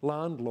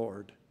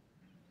landlord.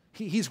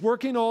 He's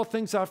working all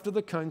things after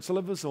the counsel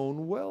of his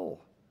own will.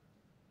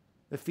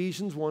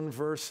 Ephesians 1,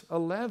 verse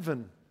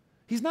 11.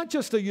 He's not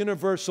just a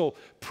universal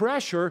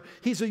pressure,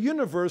 he's a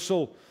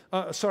universal,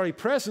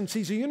 presence,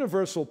 he's a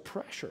universal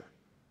pressure.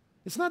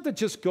 It's not that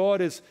just God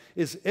is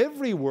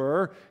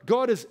everywhere.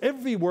 God is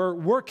everywhere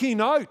working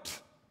out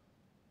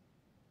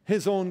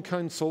his own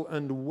counsel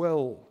and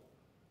will.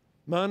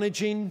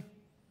 Managing,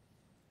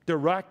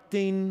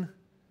 directing,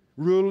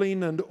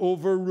 ruling and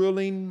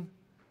overruling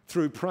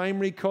through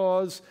primary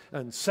cause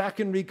and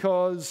secondary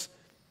cause,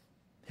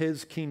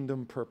 his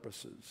kingdom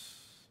purposes.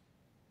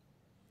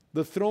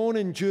 The throne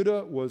in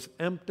Judah was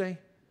empty.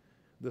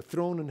 The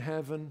throne in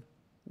heaven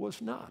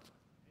was not.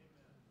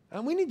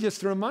 And we need just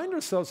to remind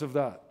ourselves of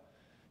that.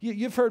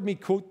 You've heard me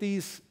quote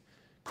these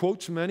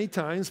quotes many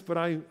times, but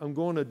I'm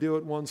going to do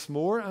it once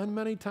more and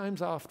many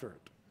times after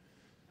it.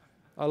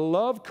 I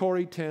love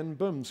Corrie ten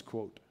Boom's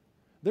quote.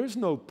 There's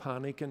no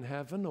panic in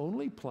heaven,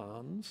 only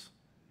plans.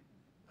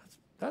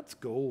 That's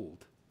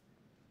gold.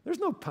 There's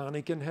no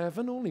panic in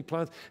heaven, only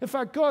plans. In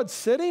fact, God's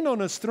sitting on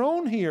his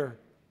throne here.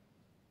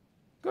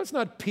 God's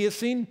not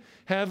pacing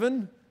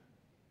heaven,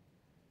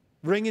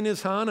 wringing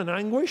his hand in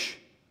anguish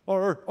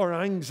or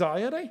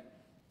anxiety.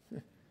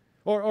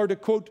 Or to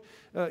quote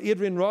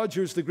Adrian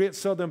Rogers, the great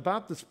Southern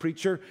Baptist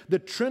preacher, the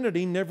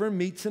Trinity never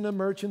meets in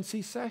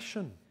emergency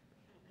session.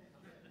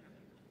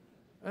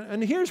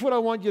 And here's what I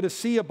want you to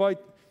see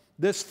about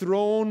this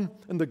throne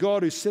and the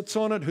God who sits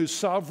on it, who's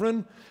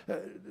sovereign.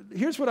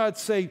 Here's what I'd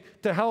say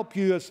to help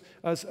you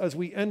as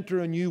we enter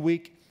a new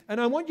week. And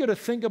I want you to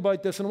think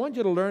about this, and I want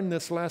you to learn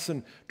this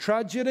lesson.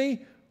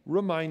 Tragedy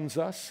reminds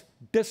us,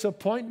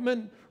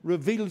 disappointment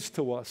reveals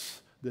to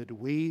us that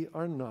we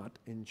are not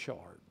in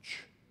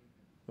charge.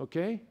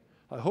 Okay?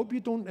 I hope you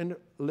don't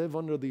live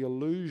under the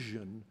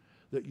illusion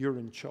that you're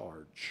in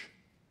charge.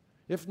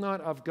 If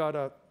not, I've got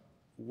a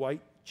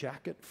white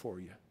jacket for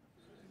you.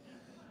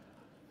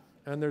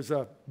 And there's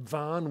a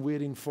van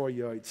waiting for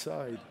you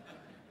outside.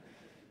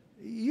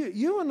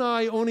 You and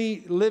I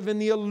only live in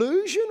the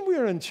illusion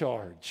we're in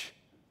charge.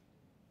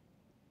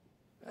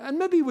 And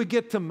maybe we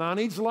get to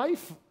manage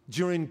life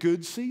during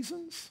good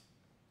seasons.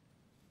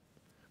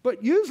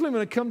 But usually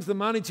when it comes to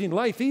managing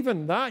life,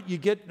 even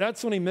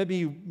that's only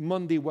maybe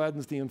Monday,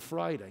 Wednesday, and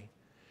Friday.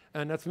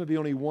 And that's maybe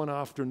only one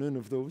afternoon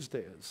of those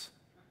days.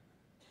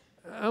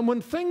 And when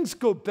things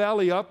go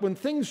belly up, when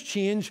things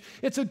change,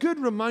 it's a good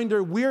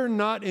reminder we're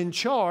not in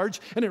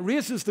charge. And it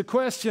raises the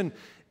question,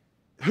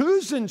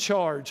 who's in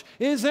charge?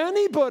 Is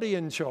anybody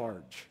in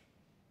charge?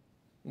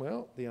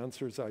 Well, the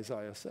answer is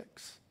Isaiah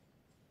 6.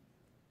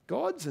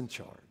 God's in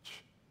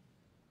charge.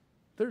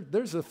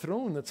 There's a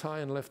throne that's high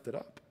and lifted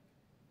up.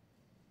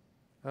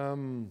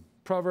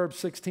 Proverbs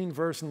 16,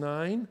 verse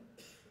 9.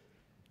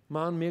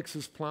 Man makes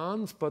his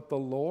plans, but the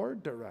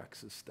Lord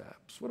directs his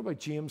steps. What about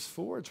James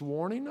 4? It's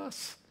warning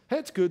us. Hey,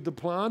 it's good to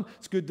plan.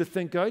 It's good to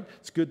think out.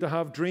 It's good to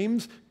have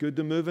dreams. Good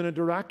to move in a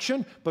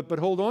direction. But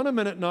hold on a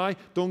minute now.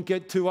 Don't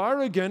get too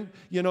arrogant.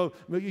 You know,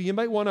 you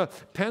might want to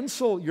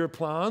pencil your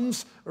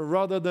plans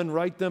rather than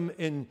write them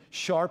in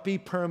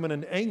Sharpie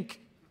permanent ink.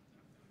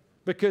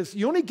 Because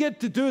you only get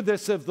to do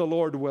this if the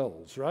Lord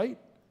wills, right?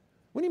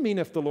 What do you mean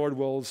if the Lord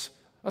wills?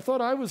 I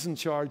thought I was in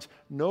charge.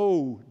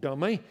 No,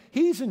 dummy.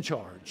 He's in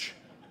charge.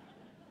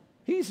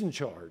 He's in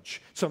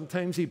charge.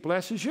 Sometimes he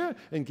blesses you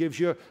and gives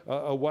you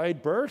a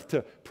wide berth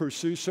to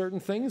pursue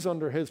certain things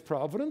under his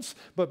providence.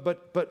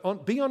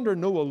 But be under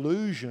no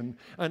illusion.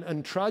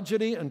 And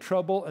tragedy and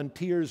trouble and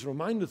tears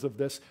remind us of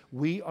this.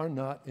 We are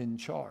not in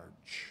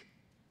charge.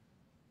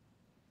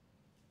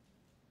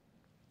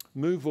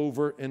 Move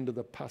over into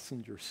the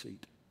passenger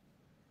seat.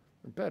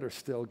 Or better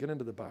still, get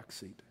into the back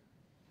seat.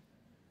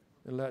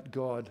 And let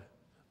God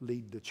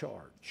lead the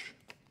charge.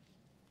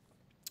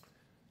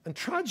 And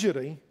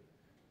tragedy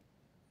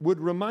would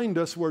remind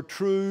us where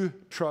true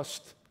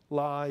trust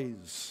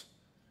lies.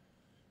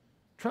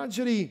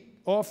 Tragedy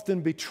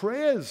often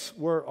betrays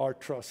where our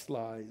trust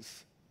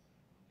lies.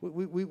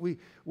 We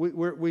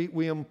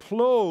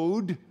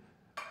implode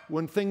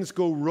when things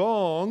go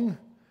wrong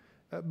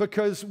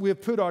because we've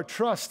put our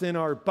trust in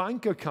our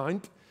bank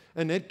account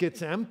and it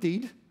gets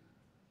emptied.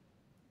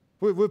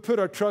 We've put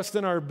our trust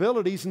in our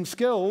abilities and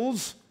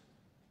skills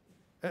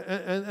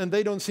and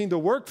they don't seem to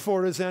work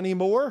for us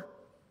anymore.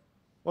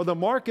 Or the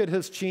market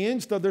has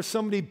changed, or there's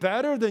somebody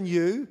better than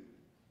you.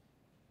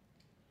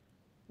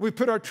 We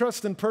put our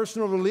trust in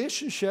personal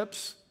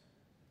relationships.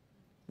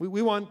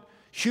 We want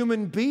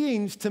human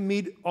beings to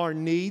meet our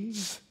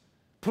needs.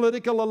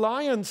 Political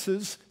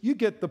alliances, you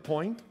get the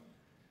point.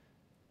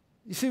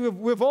 You see,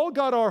 we've all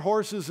got our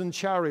horses and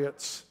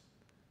chariots.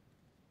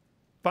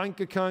 Bank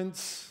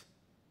accounts,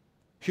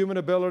 human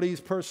abilities,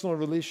 personal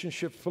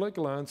relationships,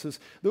 political alliances.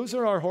 Those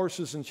are our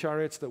horses and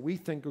chariots that we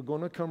think are going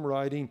to come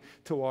riding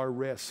to our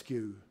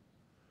rescue.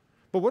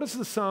 But what does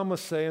the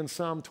psalmist say in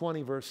Psalm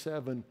 20, verse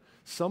 7?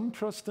 Some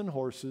trust in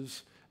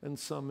horses and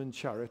some in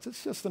chariots.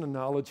 It's just an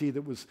analogy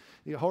that was,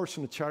 the horse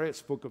and the chariot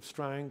spoke of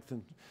strength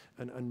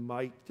and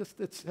might.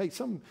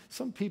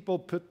 Some people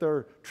put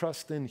their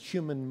trust in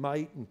human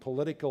might and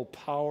political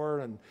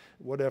power and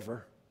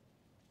whatever.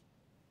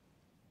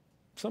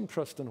 Some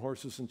trust in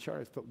horses and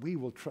chariots, but we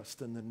will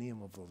trust in the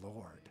name of the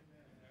Lord.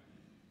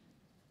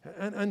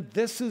 And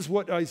this is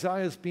what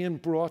Isaiah is being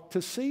brought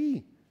to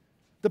see.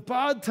 The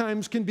bad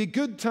times can be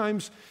good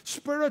times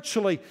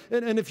spiritually.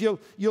 And if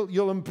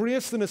you'll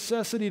embrace the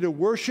necessity to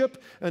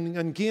worship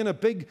and gain a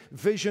big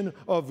vision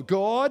of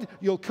God,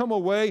 you'll come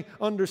away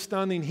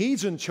understanding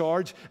He's in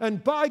charge.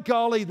 And by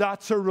golly,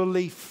 that's a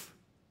relief.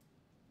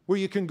 Where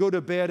you can go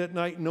to bed at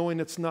night knowing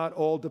it's not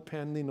all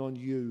depending on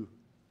you.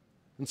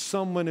 And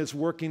someone is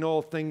working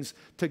all things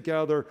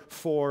together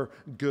for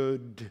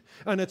good.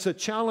 And it's a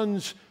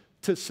challenge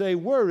to say,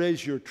 where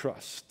is your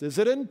trust? Is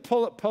it in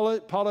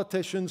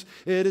politicians?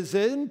 Is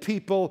it in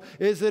people?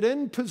 Is it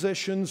in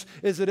positions?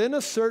 Is it in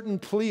a certain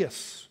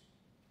place?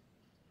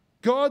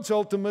 God's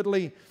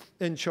ultimately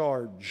in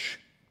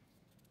charge.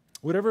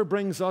 Whatever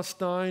brings us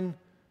down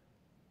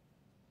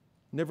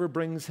never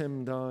brings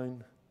him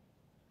down.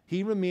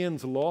 He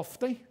remains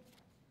lofty,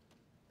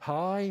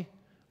 high,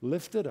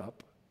 lifted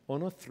up,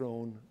 on a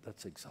throne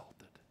that's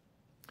exalted.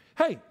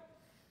 Hey,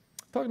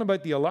 talking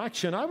about the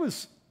election, I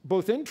was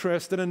both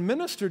interested and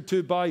ministered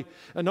to by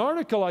an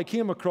article I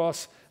came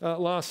across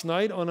last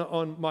night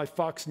on my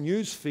Fox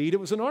News feed. It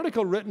was an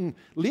article written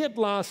late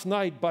last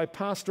night by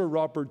Pastor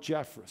Robert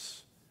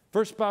Jeffress.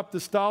 First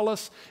Baptist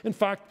Dallas. In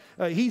fact,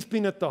 he's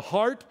been at the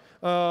heart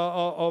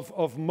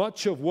of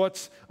much of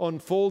what's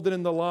unfolded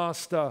in the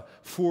last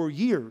 4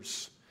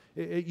 years.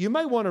 You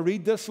might want to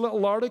read this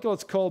little article.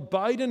 It's called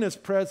Biden as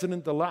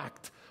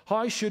President-Elect.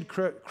 How should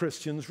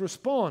Christians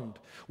respond?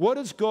 What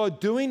is God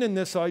doing in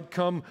this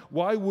outcome?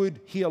 Why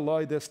would he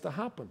allow this to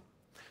happen?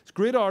 It's a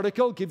great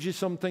article, gives you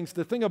some things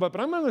to think about,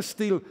 but I'm going to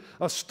steal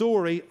a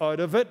story out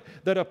of it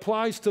that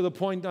applies to the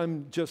point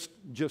I'm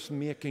just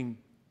making.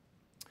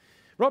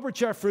 Robert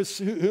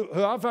Jeffress,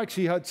 who I've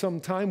actually had some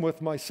time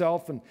with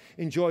myself and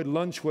enjoyed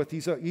lunch with,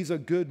 he's a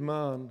good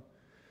man.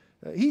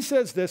 He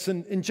says this,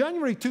 in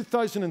January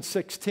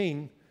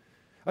 2016,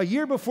 a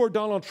year before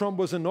Donald Trump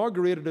was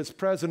inaugurated as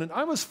president,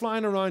 I was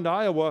flying around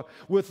Iowa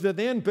with the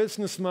then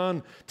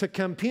businessman to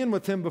campaign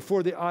with him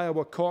before the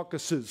Iowa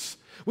caucuses.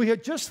 We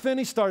had just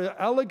finished our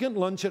elegant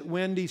lunch at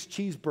Wendy's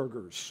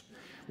Cheeseburgers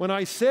when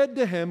I said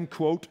to him,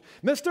 quote,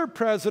 Mr.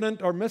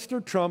 President or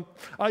Mr. Trump,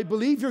 I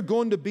believe you're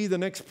going to be the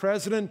next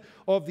president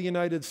of the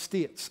United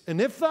States.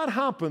 And if that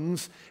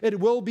happens, it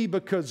will be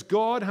because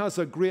God has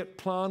a great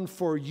plan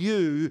for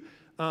you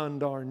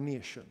and our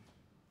nation.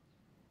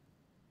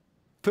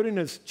 Putting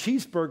his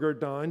cheeseburger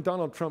down,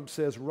 Donald Trump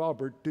says,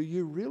 Robert, do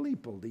you really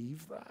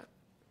believe that?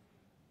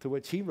 To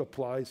which he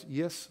replies,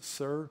 yes,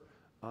 sir,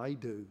 I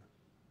do.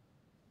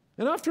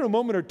 And after a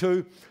moment or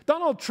two,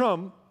 Donald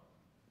Trump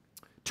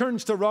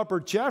turns to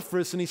Robert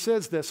Jeffress and he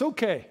says this,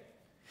 okay,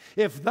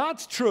 if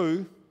that's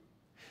true,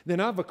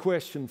 then I have a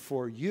question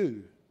for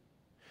you.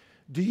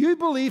 Do you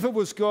believe it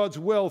was God's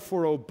will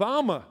for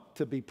Obama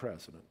to be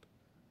president?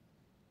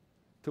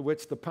 To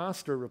which the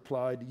pastor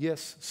replied,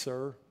 yes,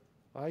 sir,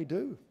 I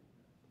do.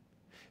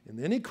 And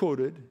then he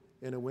quoted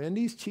in a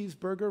Wendy's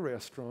cheeseburger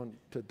restaurant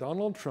to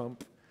Donald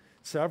Trump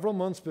several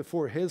months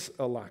before his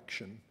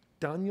election,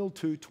 Daniel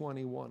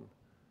 2:21.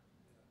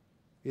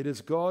 It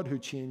is God who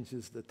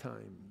changes the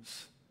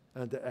times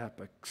and the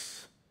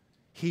epochs.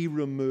 He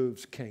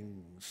removes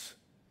kings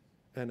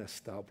and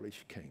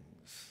establishes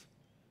kings.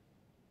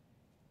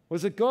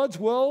 Was it God's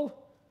will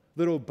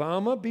that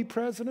Obama be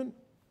president?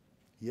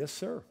 Yes,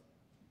 sir.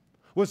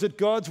 Was it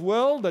God's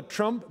will that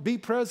Trump be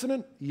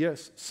president?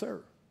 Yes,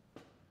 sir.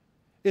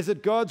 Is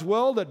it God's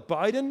will that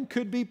Biden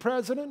could be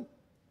president?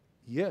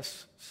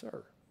 Yes,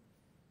 sir.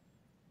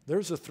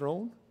 There's a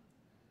throne,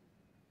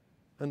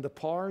 and the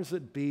powers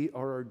that be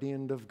are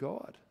ordained of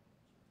God.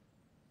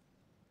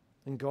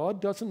 And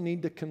God doesn't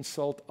need to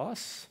consult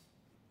us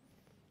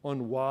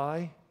on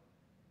why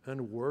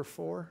and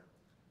wherefore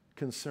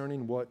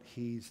concerning what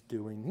he's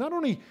doing. Not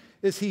only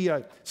is he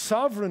a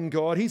sovereign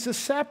God, he's a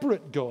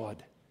separate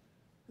God.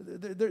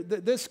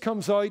 This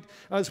comes out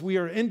as we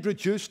are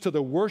introduced to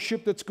the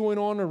worship that's going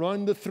on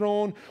around the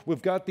throne.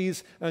 We've got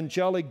these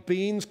angelic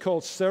beings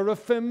called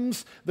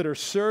seraphims that are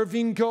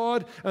serving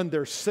God and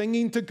they're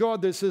singing to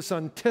God. There's this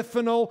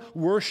antiphonal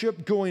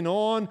worship going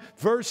on.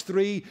 Verse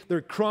 3, they're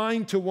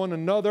crying to one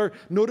another.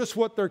 Notice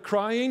what they're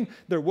crying.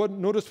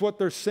 Notice what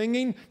they're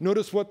singing.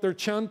 Notice what they're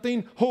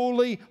chanting.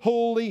 Holy,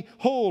 holy,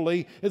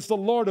 holy is the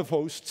Lord of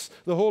hosts.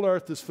 The whole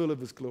earth is full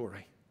of his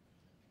glory.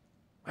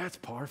 That's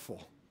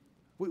powerful.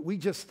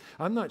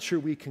 I'm not sure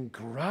we can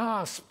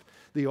grasp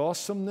the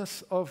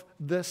awesomeness of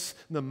this,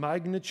 the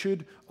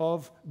magnitude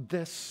of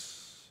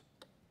this.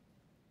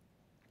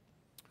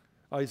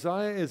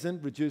 Isaiah is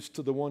introduced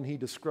to the one he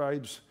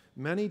describes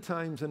many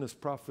times in his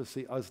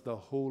prophecy as the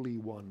Holy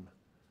One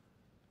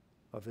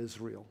of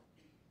Israel.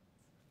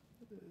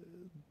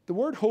 The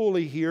word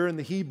holy here in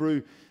the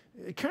Hebrew,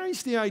 it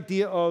carries the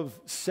idea of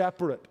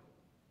separate.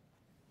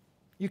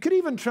 You could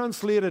even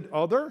translate it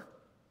other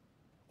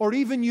or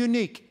even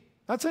unique.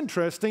 That's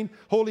interesting.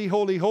 Holy,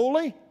 holy,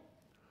 holy.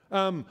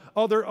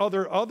 Other,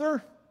 other,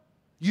 other.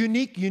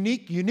 Unique,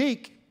 unique,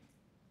 unique.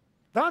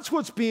 That's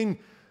what's being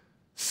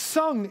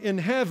sung in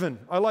heaven.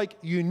 I like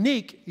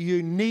unique,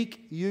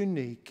 unique,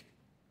 unique.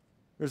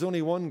 There's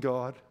only one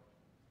God,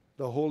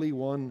 the Holy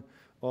One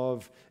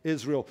of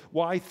Israel.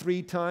 Why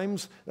 3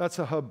 times? That's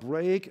a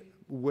Hebraic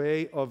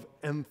way of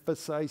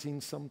emphasizing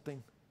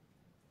something.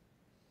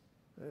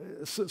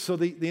 So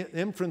the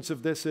inference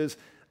of this is,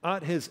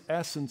 at his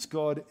essence,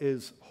 God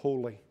is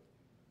holy.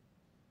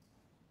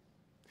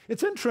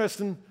 It's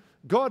interesting,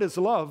 God is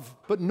love,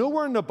 but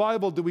nowhere in the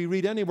Bible do we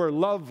read anywhere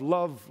love,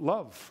 love,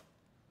 love.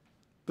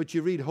 But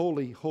you read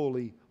holy,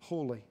 holy,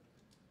 holy.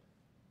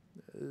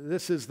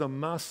 This is the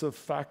massive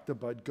fact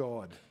about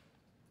God.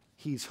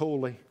 He's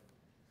holy.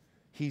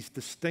 He's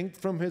distinct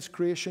from his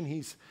creation.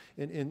 He's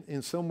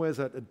in some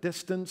ways at a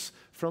distance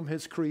from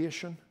his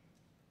creation.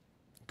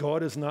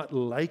 God is not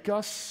like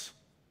us.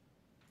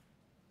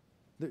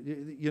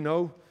 You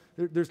know,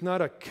 there's not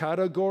a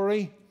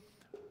category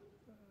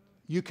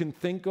you can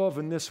think of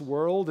in this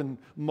world and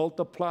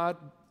multiply it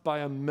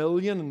by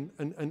 1,000,000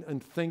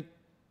 and think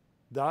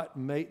that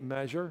might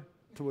measure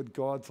to what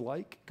God's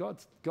like.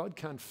 God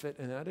can't fit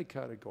in any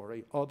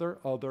category. Other,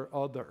 other,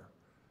 other.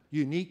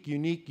 Unique,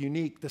 unique,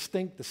 unique.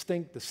 Distinct,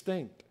 distinct,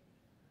 distinct.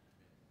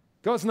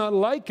 God's not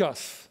like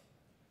us.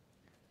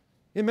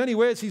 In many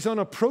ways, he's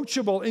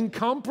unapproachable,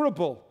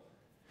 incomparable.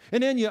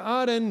 And then you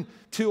add in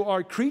to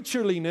our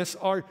creatureliness,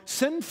 our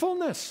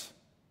sinfulness.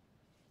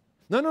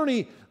 Not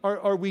only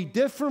are we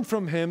different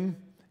from him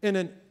in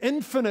an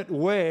infinite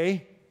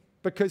way,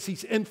 because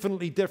he's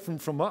infinitely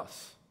different from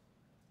us,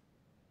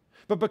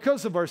 but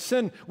because of our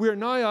sin, we are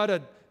now at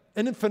an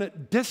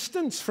infinite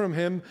distance from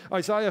him.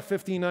 Isaiah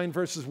 59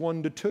 verses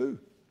 1 to 2.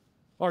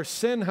 Our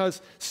sin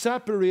has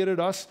separated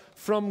us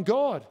from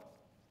God.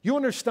 You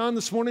understand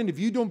this morning, if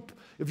you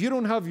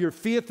don't have your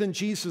faith in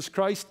Jesus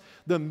Christ,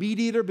 the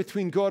mediator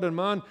between God and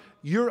man,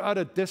 you're at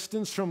a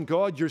distance from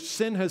God. Your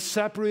sin has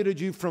separated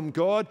you from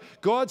God.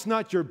 God's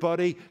not your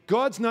buddy.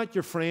 God's not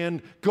your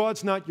friend.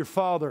 God's not your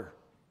father.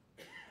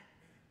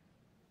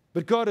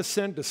 But God has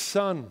sent His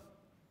Son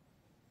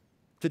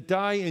to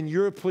die in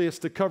your place,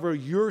 to cover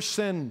your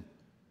sin,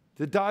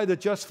 to die the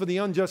just for the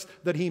unjust,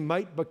 that He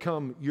might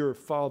become your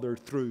Father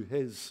through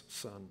His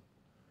Son.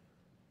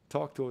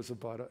 Talk to us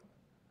about it.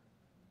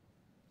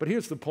 But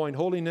here's the point.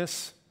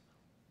 Holiness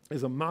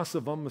is a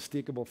massive,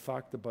 unmistakable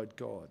fact about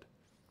God.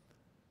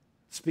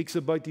 It speaks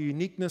about the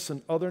uniqueness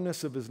and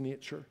otherness of His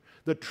nature,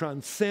 the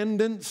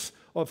transcendence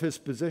of His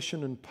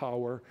position and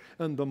power,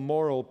 and the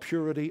moral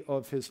purity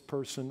of His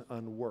person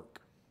and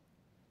work.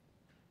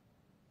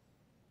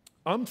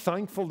 I'm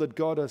thankful that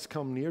God has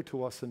come near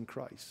to us in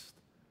Christ.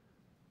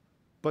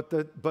 But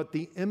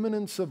the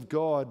immanence of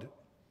God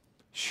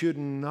should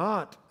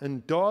not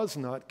and does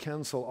not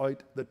cancel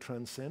out the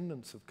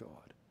transcendence of God.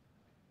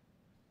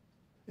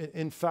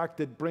 In fact,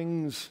 it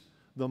brings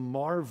the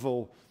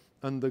marvel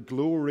and the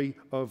glory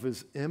of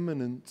His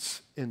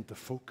immanence into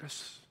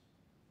focus.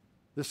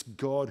 This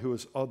God who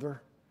is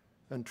other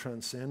and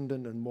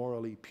transcendent and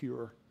morally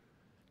pure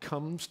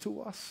comes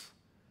to us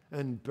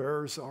and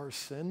bears our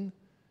sin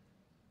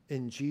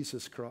in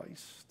Jesus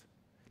Christ.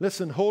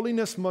 Listen,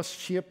 holiness must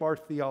shape our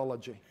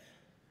theology.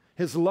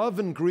 His love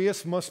and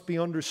grace must be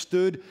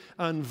understood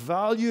and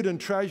valued and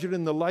treasured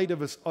in the light of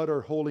His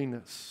utter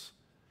holiness.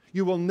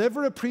 You will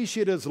never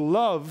appreciate His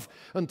love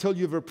until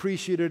you've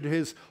appreciated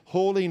His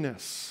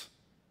holiness.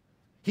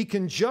 He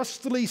can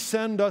justly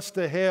send us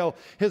to hell.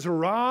 His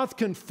wrath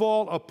can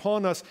fall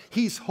upon us.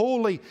 He's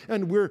holy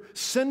and we're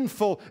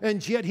sinful,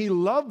 and yet He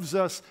loves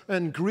us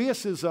and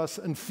graces us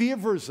and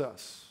favors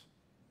us.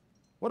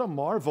 What a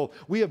marvel.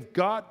 We have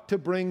got to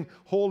bring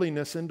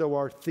holiness into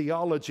our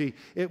theology.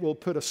 It will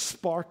put a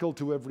sparkle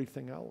to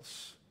everything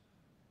else.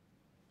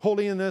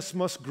 Holiness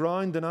must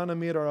ground and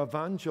animate our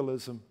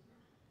evangelism.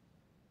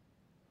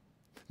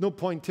 No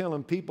point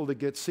telling people to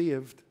get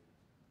saved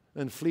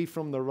and flee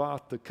from the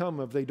wrath to come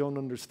if they don't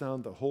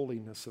understand the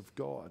holiness of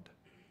God,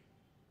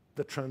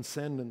 the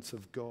transcendence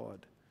of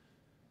God.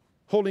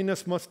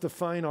 Holiness must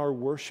define our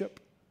worship.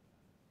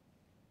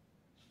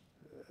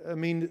 I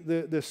mean,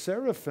 the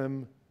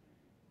seraphim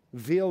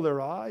veil their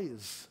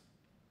eyes.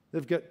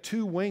 They've got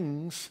two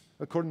wings,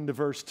 according to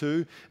verse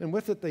 2, and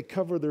with it they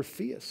cover their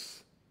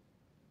face.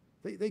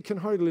 They can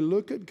hardly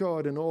look at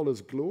God in all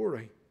His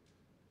glory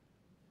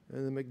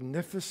and the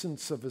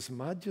magnificence of His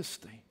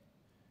majesty.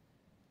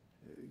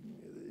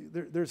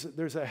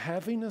 There's a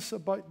heaviness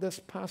about this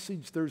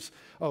passage. There's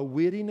a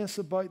weightiness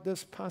about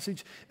this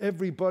passage.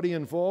 Everybody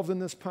involved in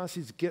this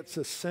passage gets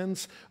a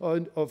sense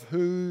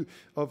in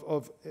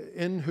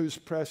whose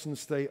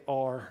presence they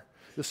are.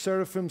 The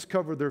seraphims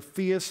cover their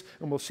face,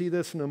 and we'll see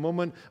this in a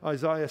moment.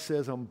 Isaiah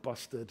says, I'm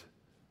busted.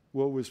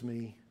 Woe is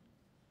me.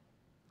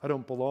 I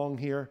don't belong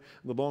here.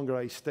 The longer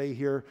I stay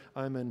here,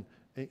 I'm in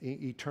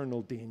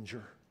eternal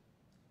danger.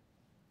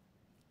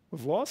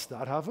 We've lost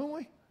that, haven't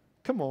we?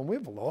 Come on,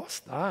 we've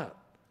lost that.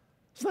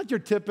 It's not your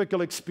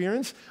typical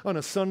experience on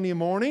a Sunday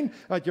morning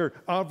at your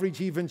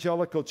average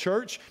evangelical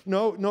church.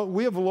 No,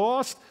 we have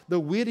lost the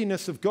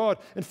weightiness of God.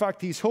 In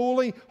fact, He's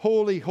holy,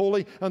 holy,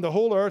 holy, and the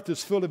whole earth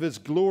is full of His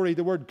glory.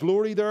 The word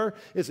glory there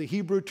is a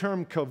Hebrew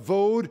term,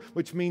 kavod,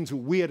 which means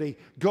weighty.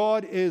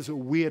 God is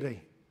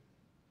weighty.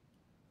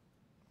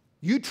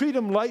 You treat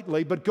Him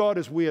lightly, but God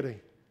is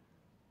weighty.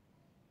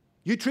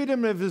 You treat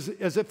Him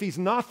as if He's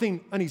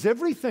nothing, and He's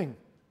everything.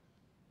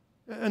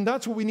 And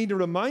that's what we need to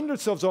remind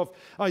ourselves of.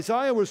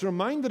 Isaiah was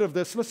reminded of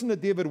this. Listen to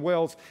David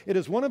Wells. It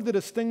is one of the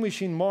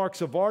distinguishing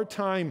marks of our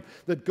time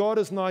that God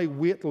is now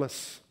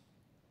weightless.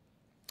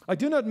 I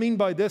do not mean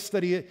by this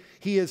that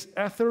he is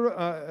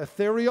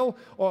ethereal,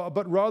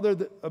 but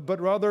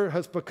rather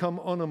has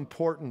become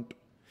unimportant.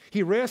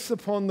 He rests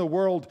upon the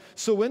world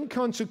so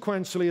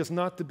inconsequentially as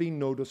not to be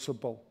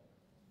noticeable.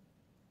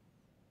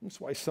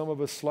 That's why some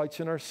of us slouch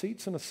in our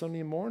seats on a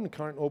Sunday morning and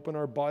can't open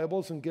our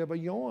Bibles and give a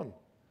yawn.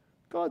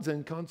 God's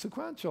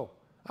inconsequential.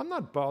 I'm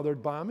not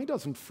bothered by Him. He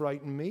doesn't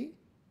frighten me.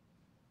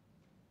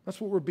 That's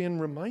what we're being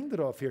reminded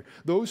of here.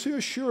 Those who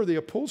assure the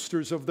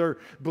upholsters of their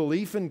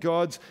belief in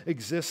God's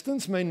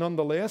existence may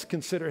nonetheless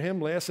consider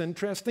Him less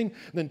interesting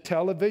than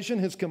television,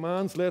 His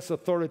commands less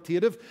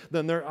authoritative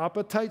than their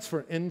appetites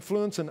for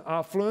influence and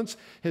affluence,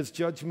 His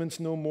judgments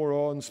no more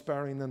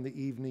awe-inspiring than the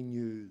evening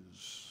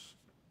news.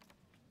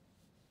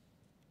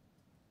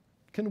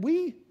 Can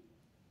we,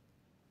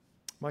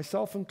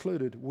 myself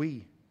included,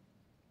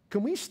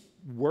 can we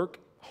work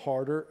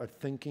harder at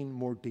thinking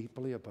more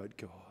deeply about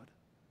God?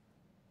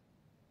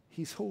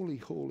 He's holy,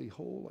 holy,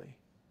 holy.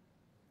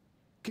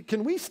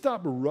 Can we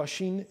stop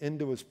rushing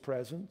into his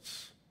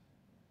presence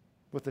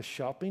with a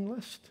shopping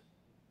list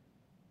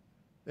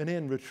and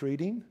then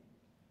retreating?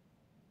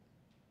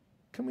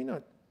 Can we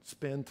not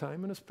spend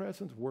time in his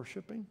presence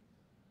worshiping?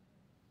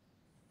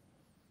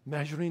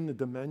 Measuring the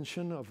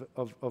dimension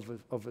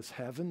of his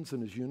heavens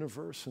and his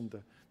universe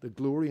and the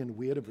glory and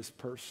weight of his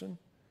person?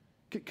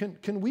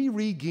 Can we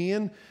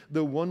regain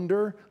the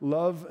wonder,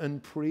 love,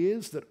 and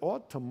praise that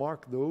ought to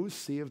mark those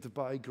saved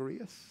by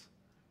grace?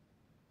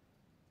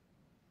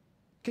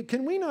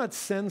 Can we not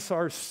sense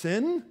our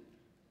sin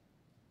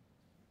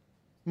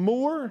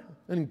more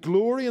and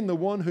glory in the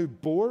one who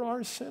bore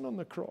our sin on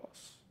the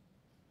cross?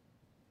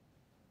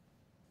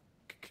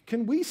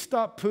 Can we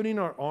stop putting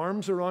our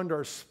arms around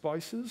our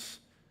spouses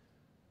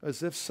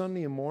as if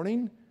Sunday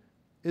morning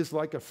is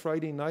like a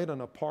Friday night on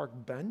a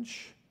park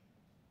bench?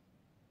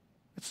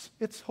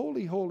 It's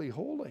holy, holy,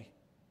 holy.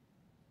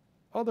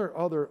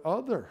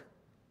 Other.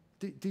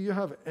 Do you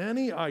have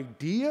any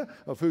idea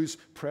of whose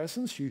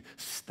presence you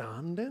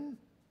stand in?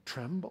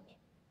 Tremble.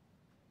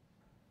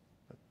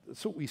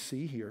 That's what we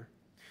see here.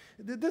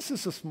 This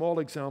is a small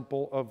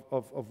example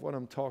of what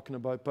I'm talking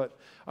about, but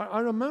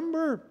I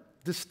remember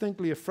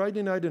distinctly a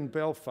Friday night in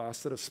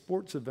Belfast at a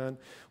sports event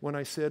when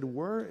I said,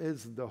 where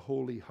is the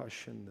holy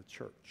hush in the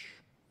church?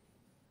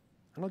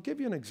 And I'll give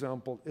you an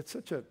example. It's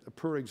such a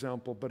poor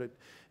example, but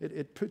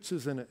it puts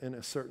us in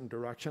a certain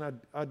direction.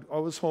 I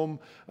was home,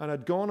 and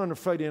I'd gone on a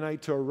Friday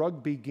night to a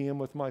rugby game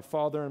with my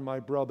father and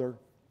my brother.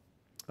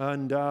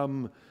 And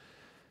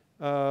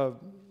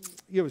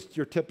it was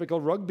your typical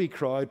rugby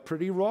crowd,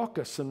 pretty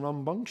raucous and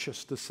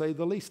rambunctious, to say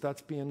the least.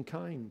 That's being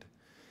kind.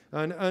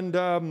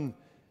 And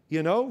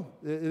you know,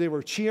 they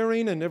were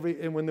cheering,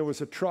 and when there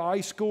was a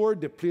try scored,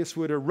 the place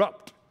would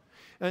erupt.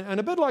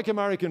 And a bit like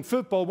American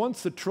football,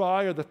 once the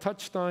try or the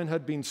touchdown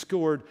had been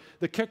scored,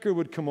 the kicker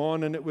would come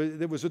on, and it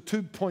was a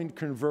 2-point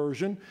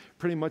conversion,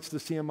 pretty much the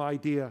same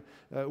idea,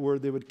 where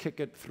they would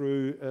kick it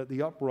through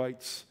the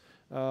uprights.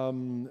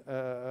 And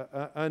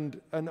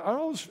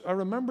I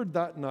remembered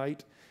that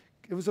night.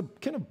 It was a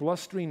kind of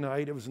blustery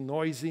night. It was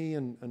noisy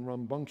and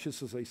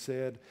rambunctious, as I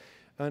said.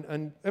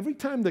 And every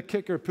time the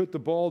kicker put the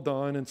ball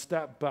down and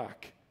stepped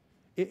back,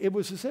 it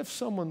was as if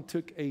someone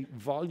took a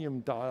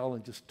volume dial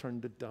and just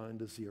turned it down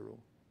to 0.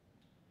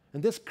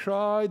 And this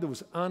crowd that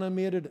was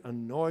animated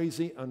and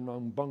noisy and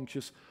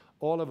rambunctious,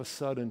 all of a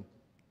sudden,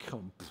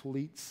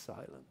 complete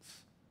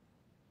silence.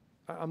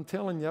 I'm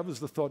telling you, that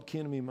was the thought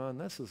came to me, man,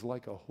 this is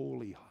like a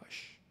holy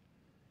hush.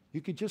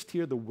 You could just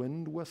hear the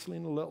wind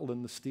whistling a little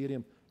in the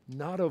stadium.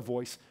 Not a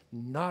voice,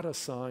 not a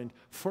sound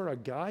for a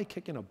guy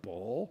kicking a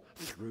ball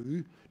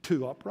through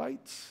 2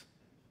 uprights.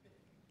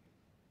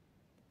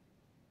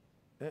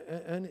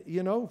 And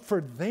you know,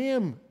 for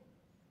them,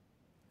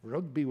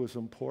 rugby was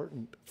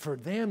important. For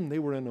them, they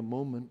were in a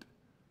moment.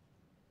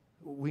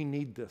 We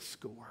need this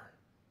score.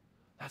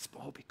 Let's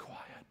all be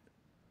quiet.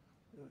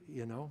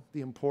 You know,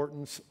 the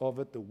importance of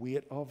it, the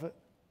weight of it.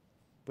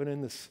 But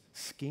in the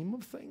scheme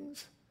of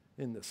things,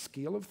 in the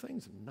scale of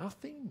things,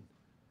 nothing.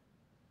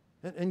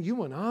 And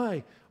you and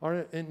I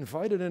are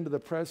invited into the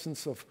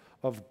presence of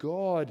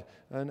God,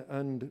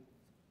 and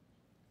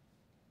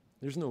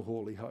there's no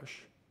holy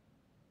hush.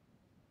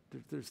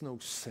 There's no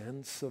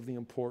sense of the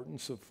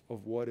importance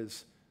of what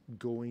is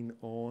going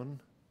on.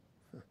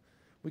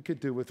 We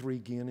could do with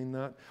regaining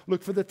that.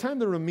 Look, for the time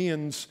that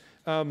remains,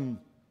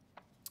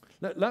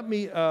 let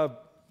me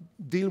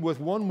deal with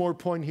one more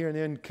point here and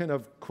then kind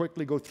of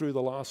quickly go through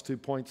the last 2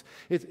 points.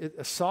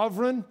 A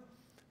sovereign,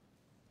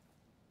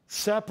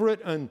 separate,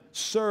 and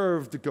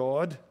served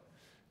God.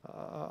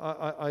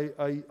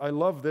 I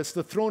love this.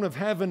 The throne of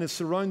heaven is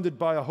surrounded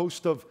by a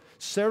host of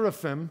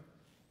seraphim.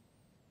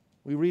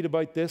 We read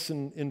about this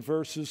in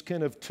verses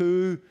kind of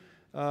 2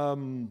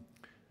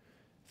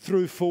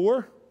 through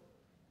 4.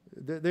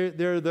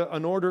 They're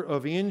an order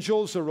of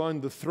angels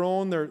around the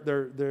throne.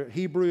 Their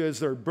Hebrew is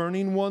they're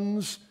burning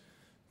ones.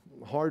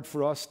 Hard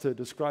for us to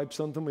describe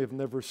something we've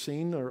never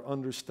seen or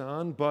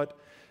understand. But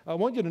I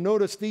want you to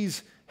notice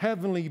these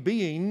heavenly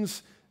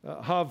beings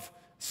have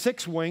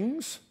 6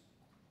 wings.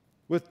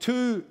 With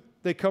 2,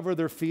 they cover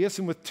their face,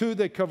 and with 2,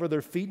 they cover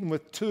their feet, and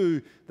with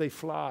 2, they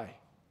fly.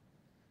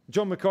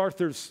 John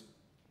MacArthur's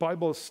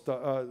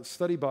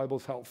study Bible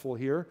is helpful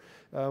here.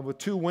 With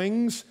 2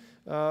 wings,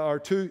 or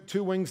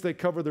two wings, they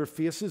cover their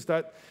faces.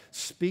 That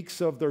speaks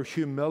of their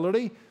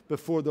humility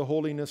before the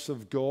holiness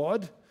of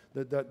God.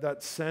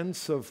 That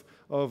sense of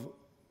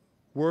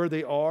where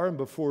they are and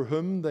before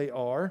whom they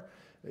are.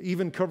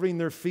 Even covering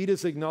their feet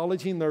is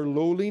acknowledging their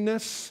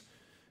lowliness.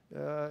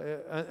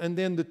 And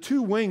then the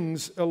 2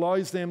 wings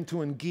allows them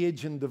to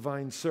engage in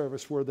divine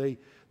service where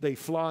they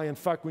fly. In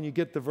fact, when you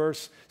get to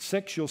verse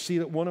 6, you'll see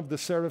that one of the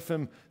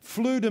seraphim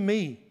flew to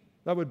me.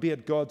 That would be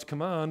at God's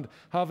command,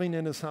 having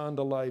in his hand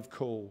a live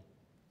coal.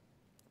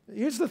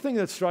 Here's the thing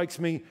that strikes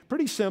me.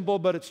 Pretty simple,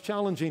 but it's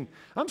challenging.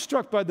 I'm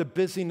struck by the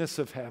busyness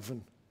of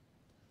heaven.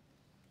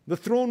 The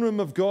throne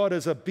room of God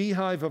is a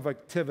beehive of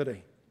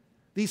activity.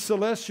 These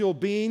celestial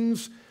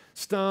beings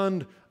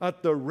stand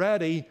at the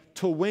ready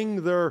to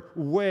wing their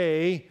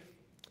way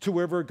to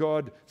wherever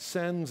God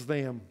sends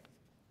them.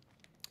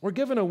 We're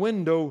given a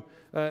window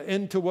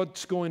into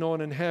what's going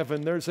on in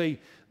heaven. There's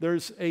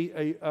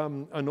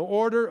an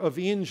order of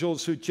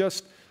angels who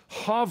just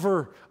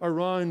hover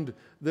around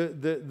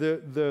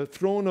the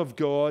throne of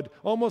God,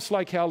 almost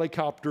like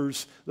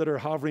helicopters that are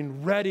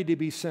hovering, ready to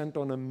be sent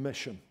on a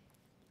mission.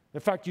 In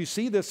fact, you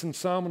see this in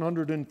Psalm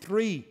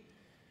 103,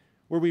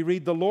 where we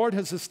read, "The Lord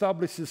has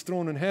established his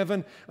throne in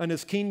heaven, and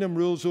his kingdom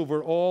rules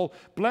over all.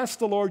 Bless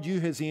the Lord, you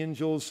his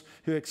angels,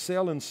 who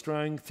excel in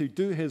strength, who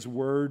do his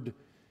word,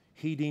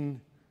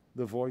 heeding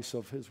the voice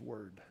of his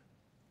word."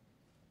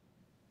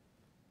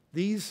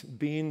 These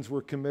beings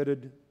were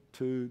committed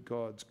to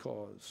God's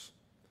cause,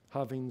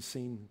 having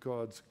seen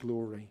God's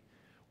glory,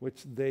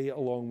 which they,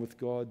 along with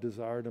God,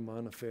 desire to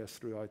manifest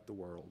throughout the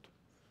world.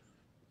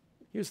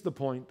 Here's the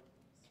point.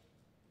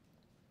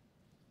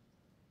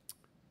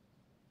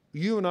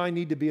 You and I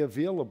need to be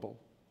available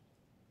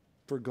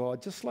for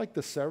God, just like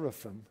the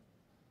seraphim.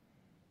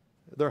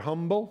 They're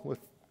humble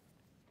with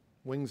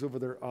wings over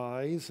their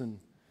eyes,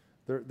 and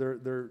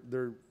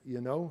they're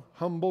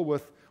humble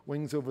with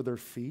wings over their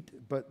feet,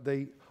 but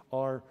they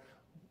are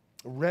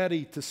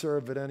ready to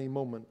serve at any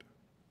moment.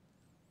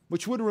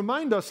 Which would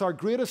remind us our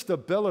greatest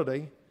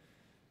ability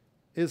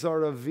is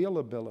our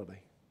availability.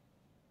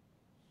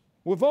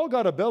 We've all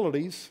got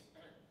abilities,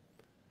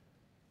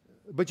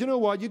 but you know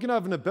what? You can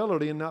have an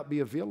ability and not be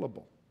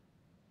available.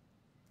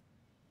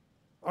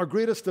 Our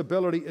greatest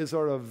ability is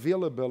our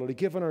availability,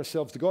 giving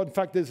ourselves to God. In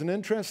fact, isn't it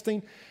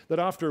interesting that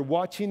after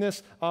watching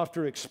this,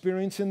 after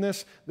experiencing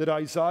this, that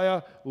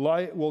Isaiah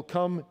will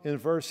come in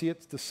verse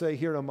 8 to say,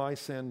 "Here am I,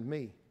 send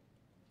me."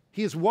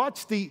 He has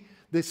watched the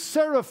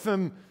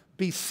seraphim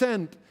be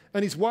sent,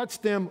 and he's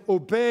watched them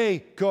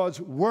obey God's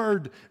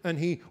word, and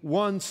he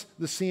wants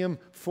the same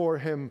for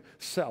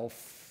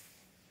himself.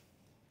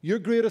 Your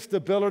greatest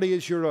ability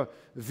is your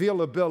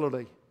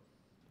availability.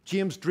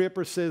 James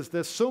Draper says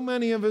this, "So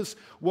many of us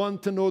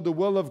want to know the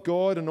will of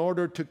God in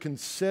order to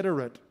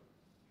consider it,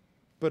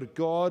 but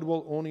God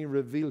will only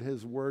reveal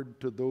his word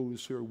to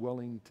those who are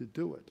willing to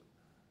do it."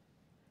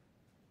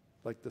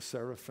 Like the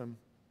seraphim.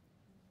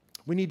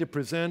 We need to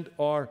present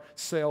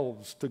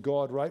ourselves to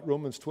God, right?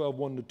 Romans 12,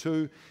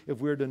 1-2, if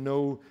we're to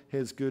know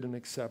his good and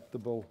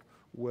acceptable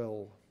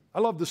will. I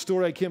love the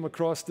story I came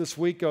across this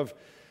week of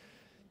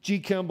G.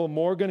 Campbell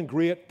Morgan,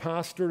 great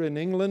pastor in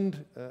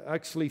England,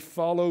 actually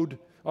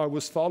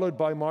was followed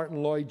by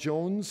Martin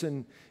Lloyd-Jones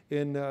in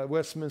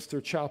Westminster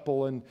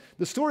Chapel. And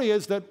the story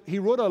is that he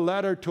wrote a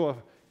letter to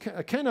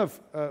a kind of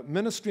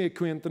ministry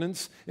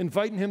acquaintance,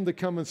 inviting him to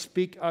come and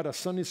speak at a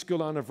Sunday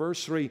school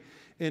anniversary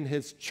in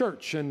his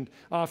church. And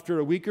after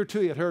a week or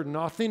two, he had heard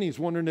nothing. He's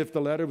wondering if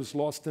the letter was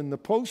lost in the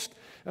post.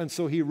 And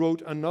so he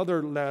wrote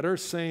another letter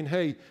saying,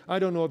 "Hey, I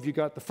don't know if you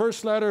got the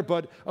first letter,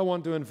 but I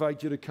want to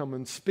invite you to come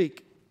and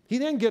speak." He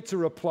then gets a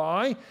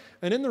reply,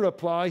 and in the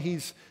reply,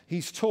 he's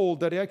told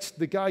that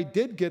the guy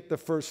did get the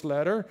first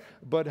letter,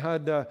 but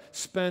had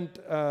spent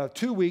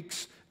 2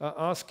 weeks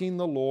asking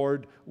the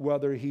Lord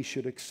whether he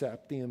should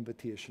accept the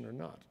invitation or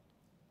not.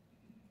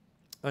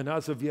 And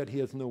as of yet, he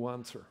has no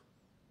answer.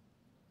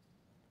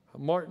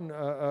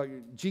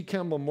 G.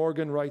 Campbell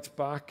Morgan writes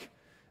back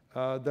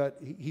that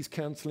he's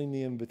canceling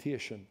the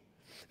invitation.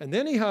 And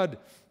then he had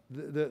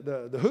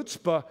the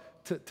chutzpah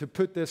to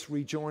put this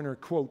rejoinder,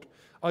 quote,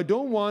 "I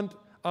don't want,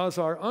 as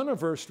our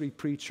anniversary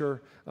preacher,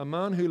 a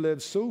man who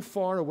lives so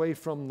far away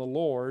from the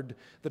Lord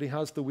that he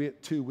has to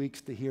wait 2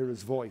 weeks to hear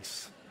his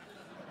voice."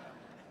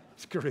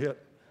 It's great.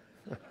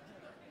 Are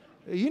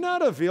you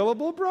not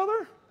available,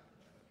 brother?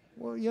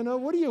 Well,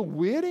 what are you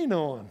waiting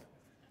on?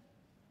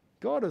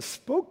 God has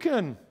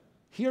spoken.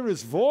 Hear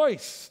his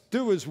voice.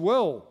 Do his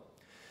will.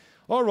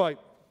 All right.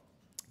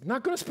 I'm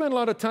not going to spend a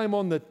lot of time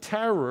on the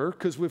terror,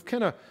 because we've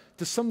kind of,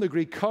 to some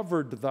degree,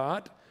 covered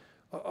that.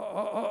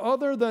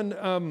 Other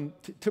than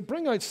to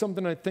bring out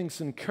something I think is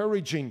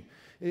encouraging.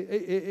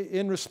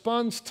 In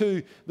response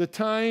to the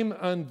time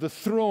and the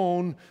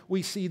throne,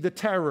 we see the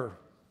terror.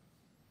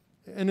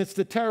 And it's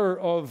the terror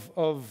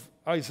of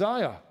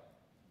Isaiah,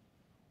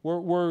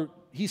 where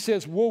he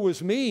says, "Woe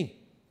is me,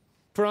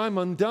 for I'm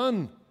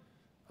undone.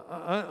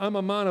 I'm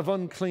a man of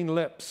unclean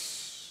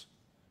lips.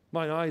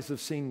 My eyes have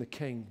seen the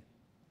King."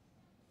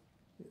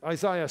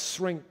 Isaiah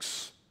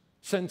shrinks,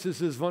 senses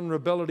his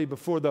vulnerability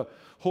before the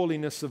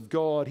holiness of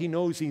God. He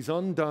knows he's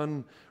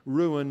undone,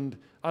 ruined.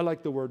 I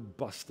like the word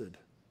busted.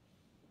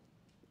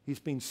 He's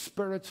been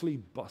spiritually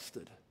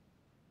busted.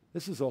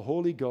 This is a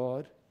holy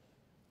God,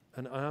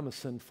 and I am a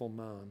sinful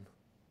man.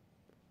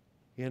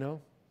 He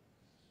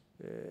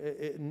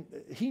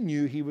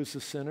knew he was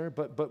a sinner,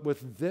 but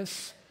with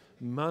this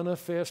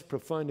manifest,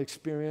 profound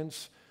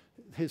experience,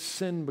 his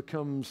sin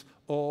becomes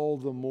all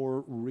the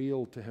more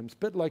real to him. It's a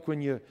bit like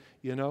when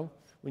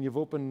when you've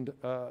opened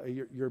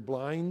your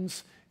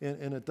blinds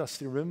in a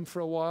dusty room for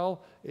a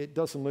while. It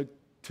doesn't look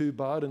too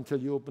bad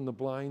until you open the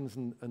blinds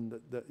and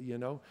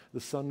the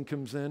sun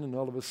comes in, and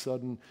all of a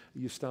sudden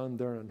you stand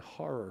there in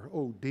horror.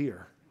 Oh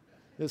dear,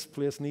 this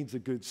place needs a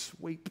good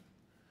sweep.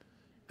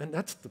 And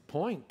that's the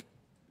point.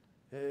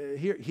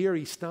 Here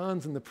he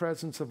stands in the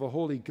presence of a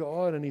holy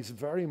God, and he's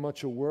very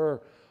much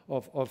aware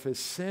of his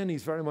sin.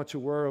 He's very much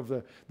aware of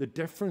the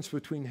difference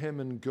between him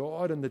and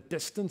God and the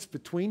distance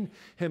between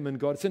him and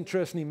God. It's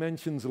interesting he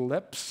mentions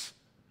lips.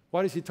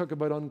 Why does he talk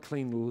about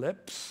unclean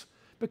lips?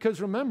 Because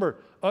remember,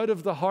 out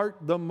of the heart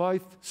the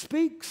mouth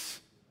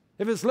speaks.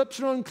 If his lips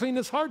are unclean,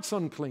 his heart's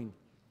unclean.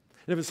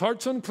 And if his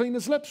heart's unclean,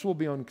 his lips will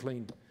be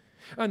unclean.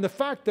 And the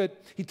fact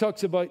that he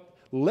talks about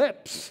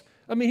lips,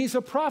 I mean, he's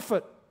a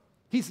prophet.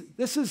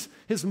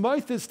 His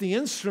mouth is the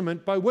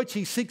instrument by which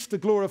he seeks to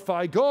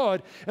glorify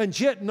God, and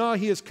yet now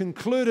he has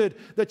concluded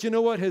that, you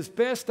know what, his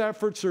best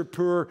efforts are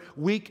poor,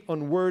 weak,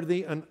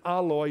 unworthy, and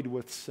alloyed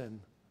with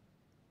sin.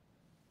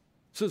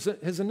 So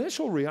his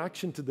initial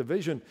reaction to the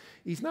vision,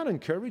 he's not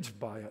encouraged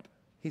by it.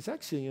 He's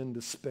actually in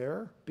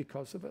despair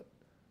because of it.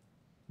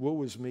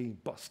 Woe is me,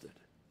 busted,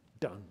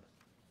 done.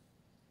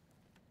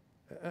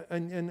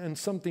 And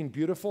something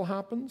beautiful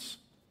happens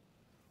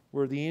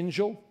where the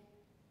angel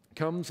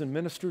comes and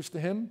ministers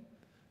to him,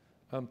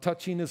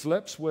 touching his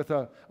lips with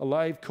a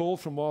live coal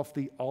from off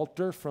the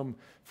altar, from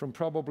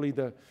probably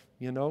the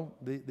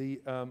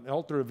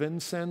altar of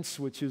incense,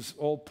 which is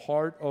all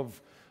part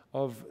of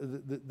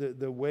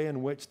the way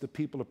in which the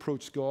people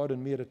approached God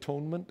and made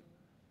atonement.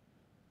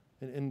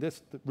 And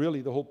this, really,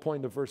 the whole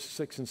point of verse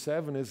 6 and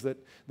 7 is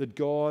that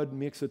God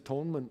makes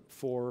atonement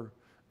for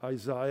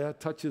Isaiah,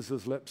 touches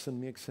his lips and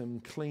makes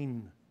him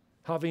clean.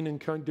 Having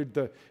encountered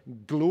the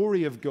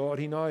glory of God,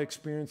 he now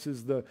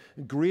experiences the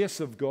grace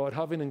of God.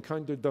 Having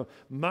encountered the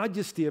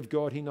majesty of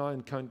God, he now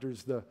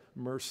encounters the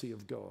mercy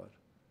of God.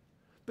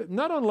 But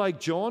not unlike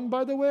John,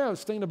 by the way. I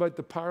was thinking about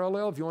the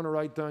parallel. If you want to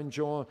write down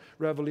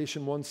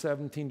Revelation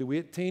 1:17 to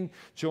 18,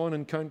 John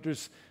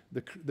encounters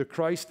the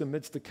Christ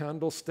amidst the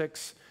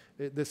candlesticks,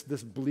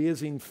 this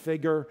blazing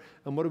figure.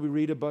 And what do we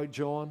read about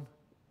John?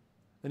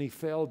 And he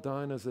fell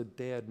down as a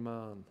dead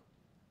man.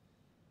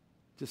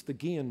 Just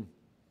again,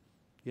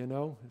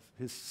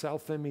 his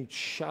self-image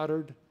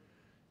shattered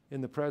in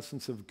the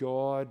presence of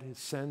God, his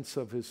sense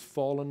of his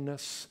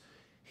fallenness.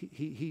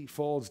 He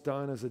falls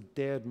down as a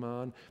dead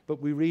man.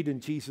 But we read,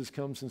 and Jesus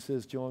comes and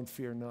says, John,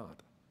 fear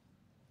not.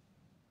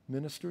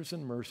 Ministers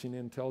in mercy,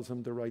 and tells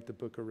him to write the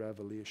book of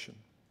Revelation.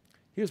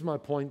 Here's my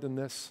point in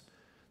this.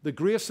 The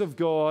grace of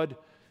God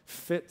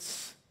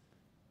fits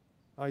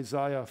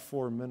Isaiah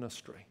for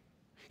ministry.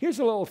 Here's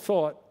a little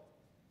thought.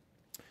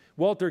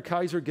 Walter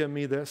Kaiser gave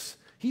me this.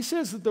 He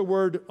says that the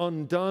word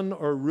undone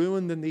or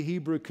ruined in the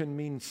Hebrew can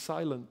mean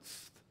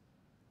silenced.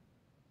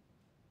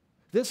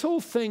 This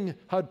whole thing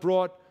had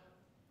brought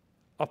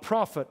a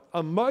prophet,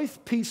 a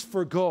mouthpiece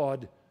for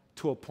God,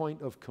 to a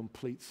point of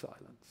complete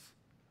silence.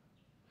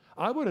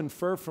 I would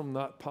infer from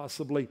that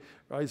possibly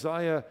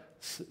Isaiah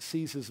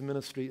sees his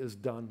ministry as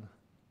done.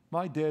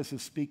 My days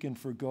of speaking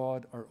for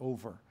God are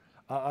over.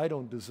 I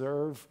don't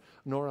deserve,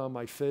 nor am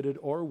I fitted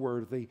or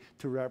worthy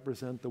to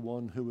represent the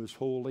one who is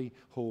holy,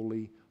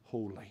 holy,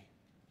 holy.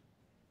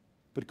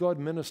 But God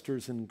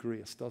ministers in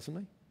grace, doesn't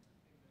he?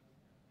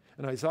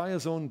 And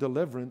Isaiah's own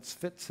deliverance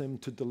fits him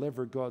to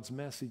deliver God's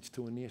message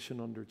to a nation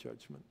under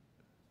judgment.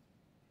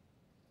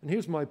 And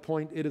here's my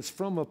point. It is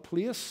from a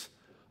place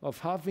of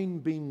having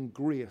been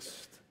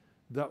graced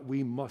that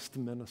we must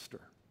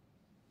minister.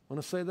 I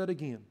want to say that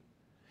again.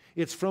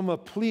 It's from a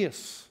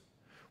place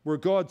where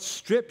God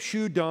strips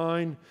you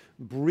down,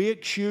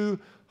 breaks you,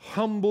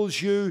 humbles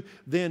you,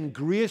 then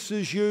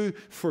graces you,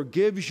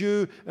 forgives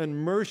you, and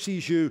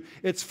mercies you.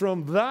 It's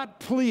from that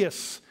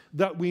place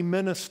that we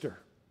minister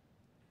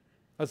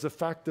as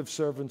effective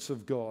servants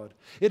of God.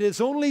 It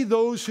is only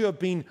those who have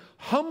been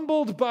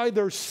humbled by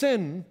their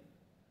sin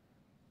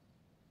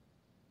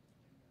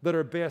that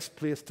are best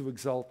placed to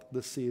exalt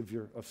the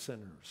Savior of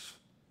sinners.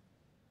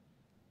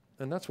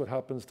 And that's what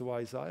happens to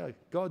Isaiah.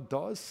 God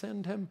does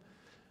send him,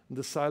 and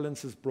the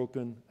silence is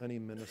broken, and he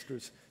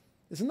ministers.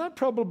 Isn't that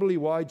probably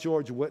why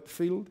George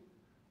Whitefield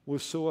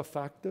was so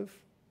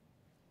effective?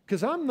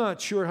 Because I'm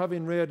not sure,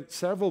 having read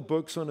several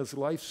books on his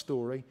life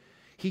story,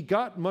 he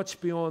got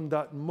much beyond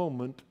that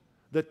moment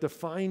that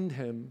defined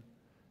him,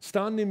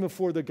 standing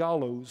before the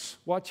gallows,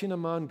 watching a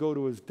man go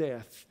to his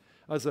death.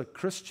 As a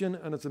Christian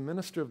and as a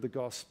minister of the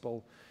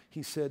gospel,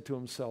 he said to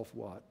himself,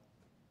 what?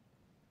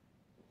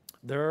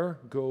 There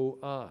go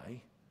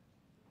I,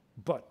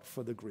 but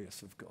for the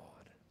grace of God.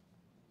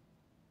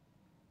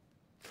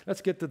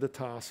 Let's get to the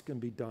task and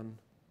be done.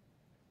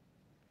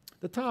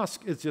 The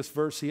task is just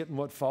verse 8 and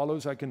what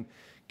follows. I can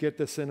get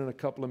this in a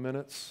couple of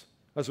minutes.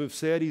 As we've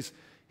said,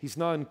 he's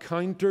now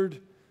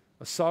encountered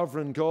a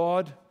sovereign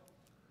God,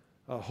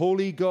 a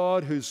holy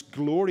God whose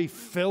glory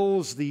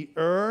fills the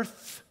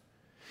earth.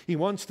 He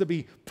wants to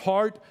be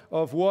part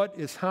of what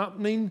is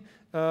happening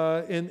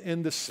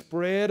in the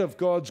spread of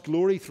God's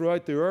glory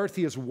throughout the earth.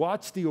 He has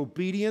watched the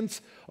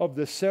obedience of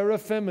the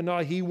seraphim, and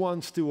now he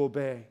wants to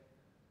obey.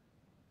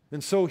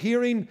 And so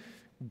hearing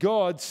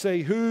God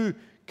say, who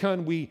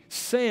can we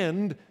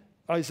send?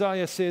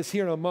 Isaiah says,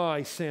 here am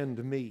I,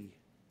 send me.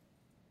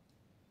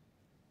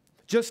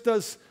 Just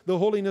as the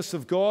holiness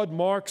of God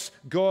marks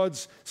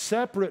God's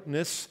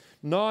separateness,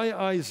 Now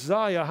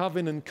Isaiah,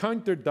 having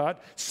encountered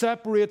that,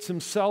 separates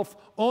himself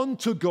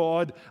unto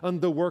God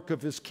and the work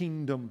of his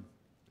kingdom.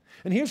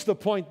 And here's the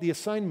point, the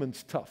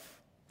assignment's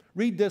tough.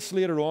 Read this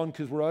later on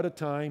because we're out of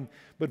time.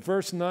 But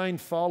verse 9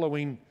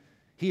 following,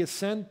 he is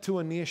sent to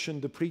a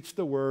nation to preach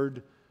the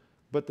word,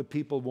 but the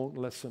people won't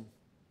listen.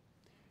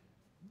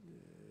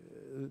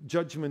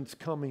 Judgment's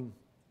coming.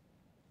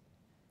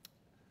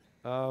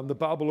 The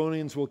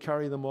Babylonians will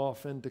carry them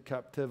off into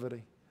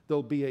captivity.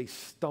 There'll be a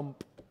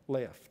stump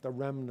left, a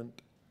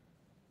remnant.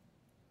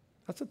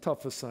 That's a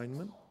tough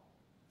assignment.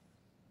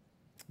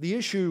 The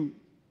issue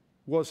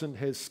wasn't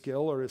his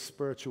skill or his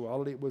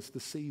spirituality, it was the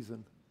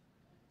season.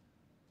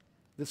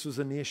 This was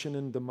a nation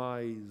in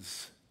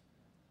demise.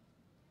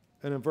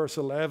 And in verse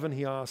 11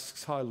 he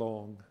asks, how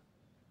long?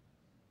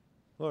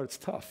 Lord, it's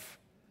tough.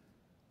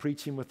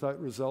 Preaching without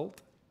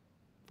result.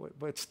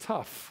 But it's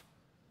tough.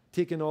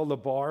 Taking all the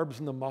barbs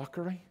and the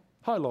mockery.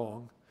 How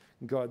long?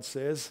 And God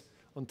says,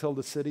 until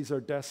the cities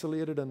are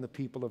desolated and the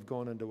people have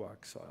gone into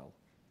exile.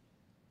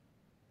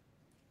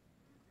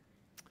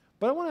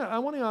 But I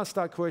want to ask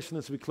that question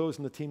as we close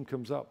and the team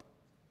comes up.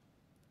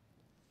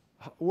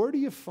 Where do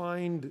you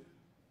find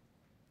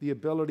the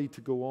ability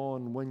to go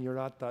on when you're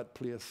at that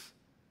place?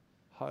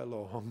 How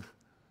long?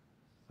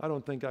 I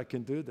don't think I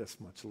can do this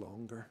much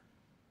longer.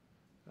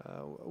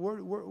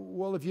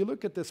 Well, if you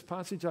look at this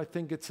passage, I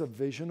think it's a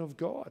vision of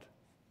God.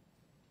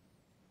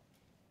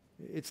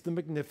 It's the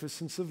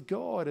magnificence of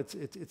God.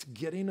 It's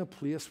getting a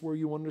place where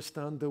you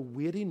understand the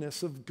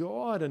weightiness of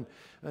God,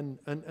 and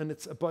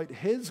it's about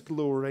His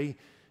glory,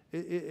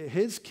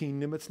 His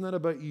kingdom. It's not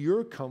about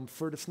your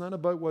comfort. It's not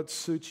about what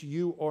suits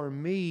you or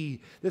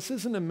me. This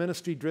isn't a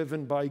ministry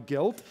driven by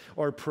guilt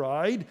or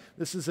pride.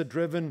 This is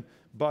driven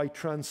by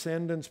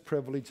transcendence,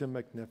 privilege, and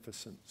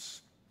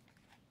magnificence.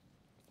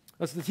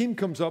 As the team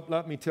comes up,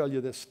 let me tell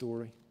you this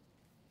story.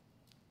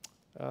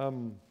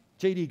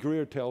 J.D.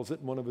 Greer tells it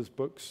in one of his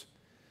books.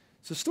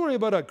 It's a story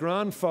about a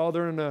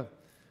grandfather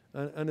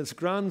and his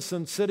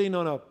grandson sitting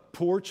on a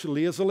porch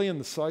lazily in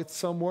the south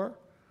somewhere.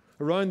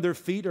 Around their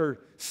feet are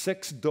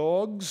 6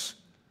 dogs,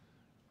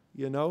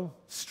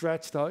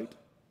 stretched out.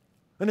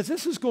 And as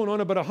this is going on,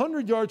 about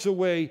 100 yards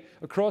away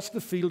across the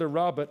field, a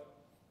rabbit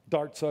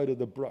darts out of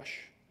the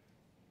brush,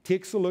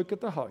 takes a look at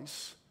the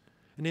house,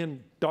 and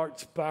then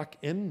darts back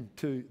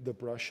into the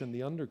brush and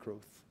the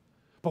undergrowth.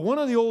 But one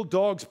of the old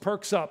dogs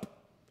perks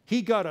up.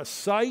 He got a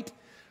sight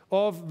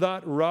of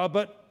that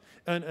rabbit,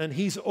 and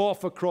he's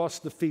off across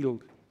the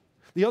field.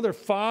 The other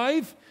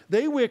 5,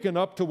 they waken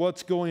up to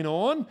what's going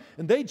on,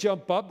 and they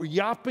jump up,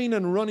 yapping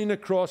and running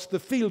across the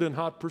field in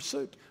hot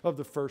pursuit of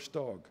the first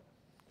dog.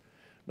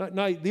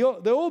 Now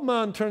the old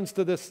man turns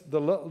to the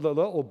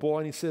little boy,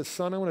 and he says,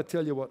 son, I want to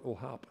tell you what will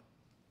happen.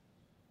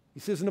 He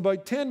says, in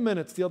about 10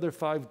 minutes, the other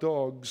 5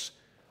 dogs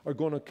are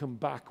going to come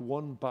back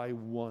one by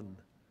one.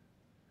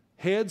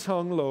 Heads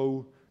hung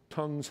low,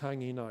 tongues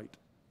hanging out.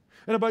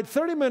 And about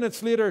 30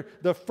 minutes later,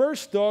 the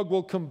first dog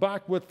will come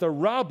back with the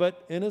rabbit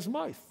in his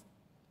mouth.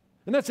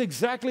 And that's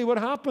exactly what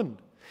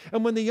happened.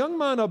 And when the young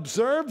man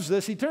observes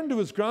this, he turned to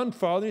his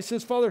grandfather and he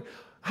says, Father,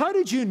 how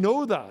did you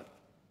know that?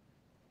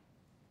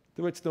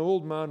 To which the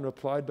old man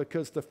replied,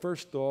 because the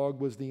first dog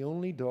was the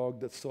only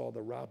dog that saw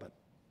the rabbit.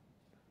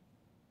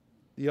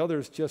 The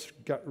others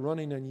just got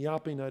running and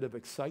yapping out of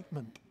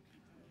excitement.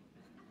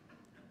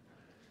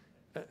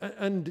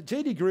 And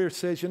J.D. Greer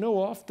says,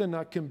 often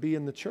that can be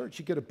in the church.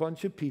 You get a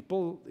bunch of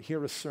people,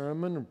 hear a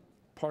sermon,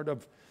 part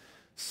of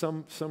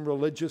some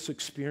religious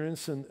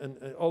experience, and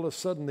all of a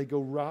sudden they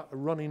go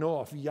running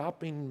off,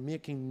 yapping,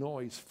 making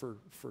noise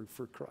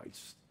for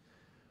Christ.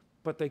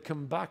 But they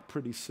come back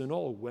pretty soon,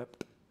 all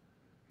whipped.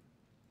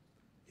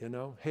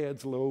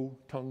 Heads low,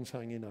 tongues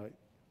hanging out.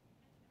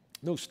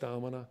 No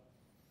stamina,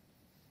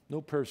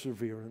 no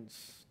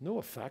perseverance, no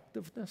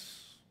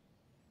effectiveness.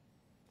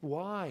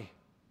 Why?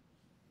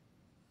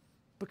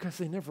 Because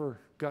they never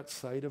got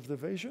sight of the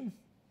vision.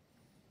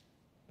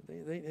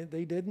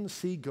 They didn't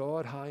see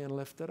God high and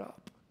lifted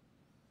up.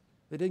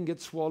 They didn't get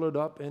swallowed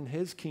up in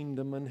His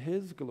kingdom and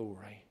His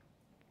glory.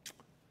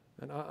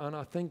 And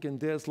I think in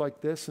days like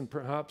this, and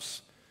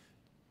perhaps,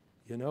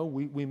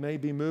 we may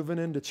be moving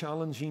into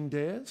challenging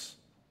days,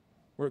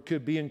 where it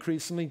could be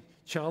increasingly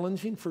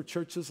challenging for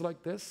churches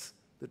like this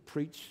that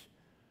preach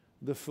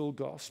the full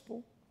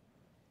gospel.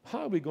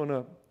 How are we going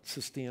to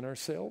sustain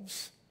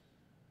ourselves?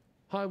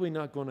 How are we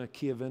not going to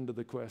cave into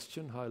the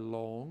question, how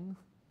long?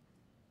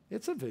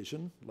 It's a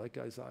vision, like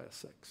Isaiah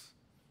 6,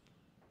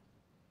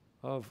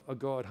 of a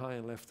God high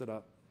and lifted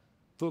up,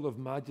 full of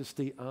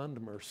majesty and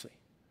mercy,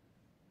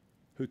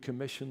 who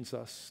commissions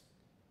us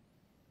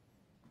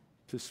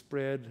to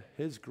spread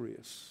His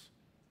grace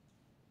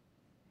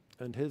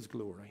and His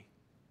glory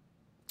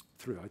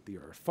throughout the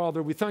earth.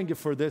 Father, we thank You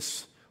for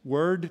this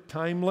word,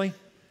 timely,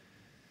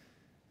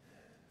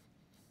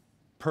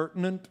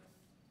 pertinent,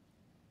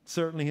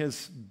 certainly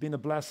has been a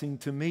blessing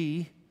to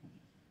me.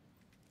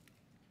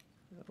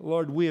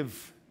 Lord, we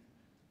have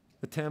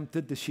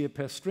attempted to shape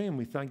history, and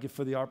we thank You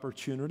for the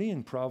opportunity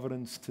and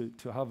providence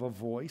to have a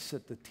voice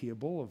at the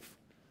table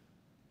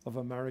of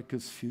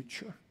America's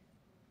future.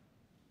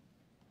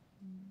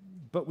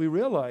 But we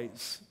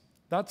realize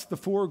that's the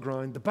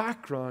foreground. The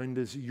background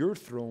is your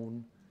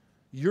throne,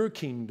 your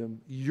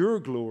kingdom, your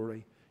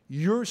glory,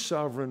 your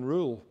sovereign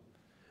rule.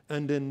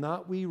 And in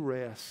that we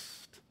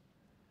rest.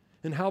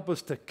 And help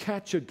us to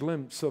catch a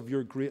glimpse of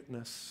your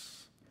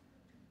greatness.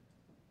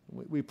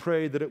 We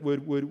pray that it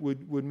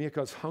would make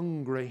us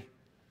hungry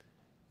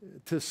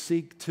to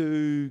seek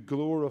to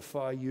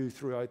glorify you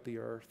throughout the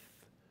earth.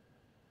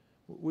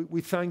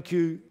 We thank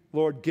you,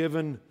 Lord,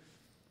 given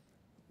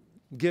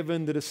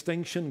the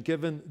distinction,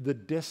 given the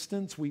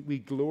distance, we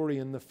glory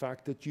in the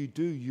fact that you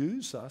do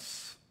use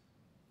us,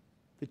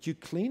 that you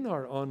clean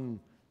our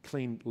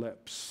unclean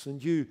lips,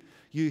 and you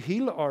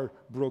heal our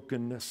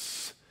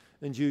brokenness,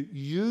 and you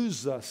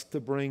use us to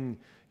bring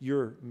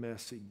your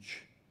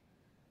message.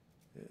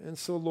 And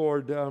so,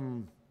 Lord,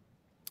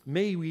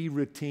 may we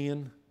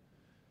retain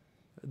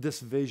this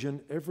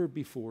vision ever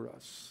before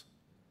us,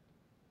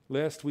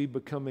 lest we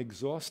become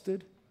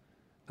exhausted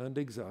and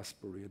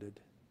exasperated.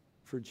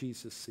 For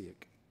Jesus'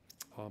 sake.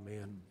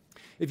 Amen.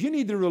 If you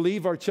need to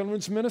relieve our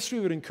children's ministry,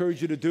 we would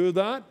encourage you to do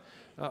that.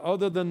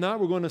 Other than that,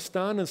 we're going to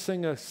stand and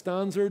sing a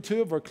stanza or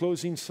two of our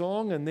closing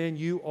song, and then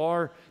you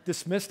are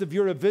dismissed. If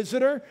you're a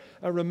visitor,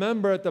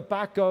 remember at the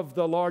back of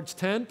the large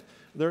tent,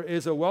 there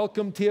is a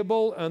welcome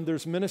table and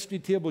there's ministry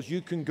tables.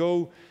 You can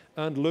go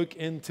and look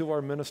into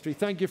our ministry.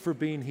 Thank you for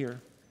being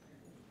here.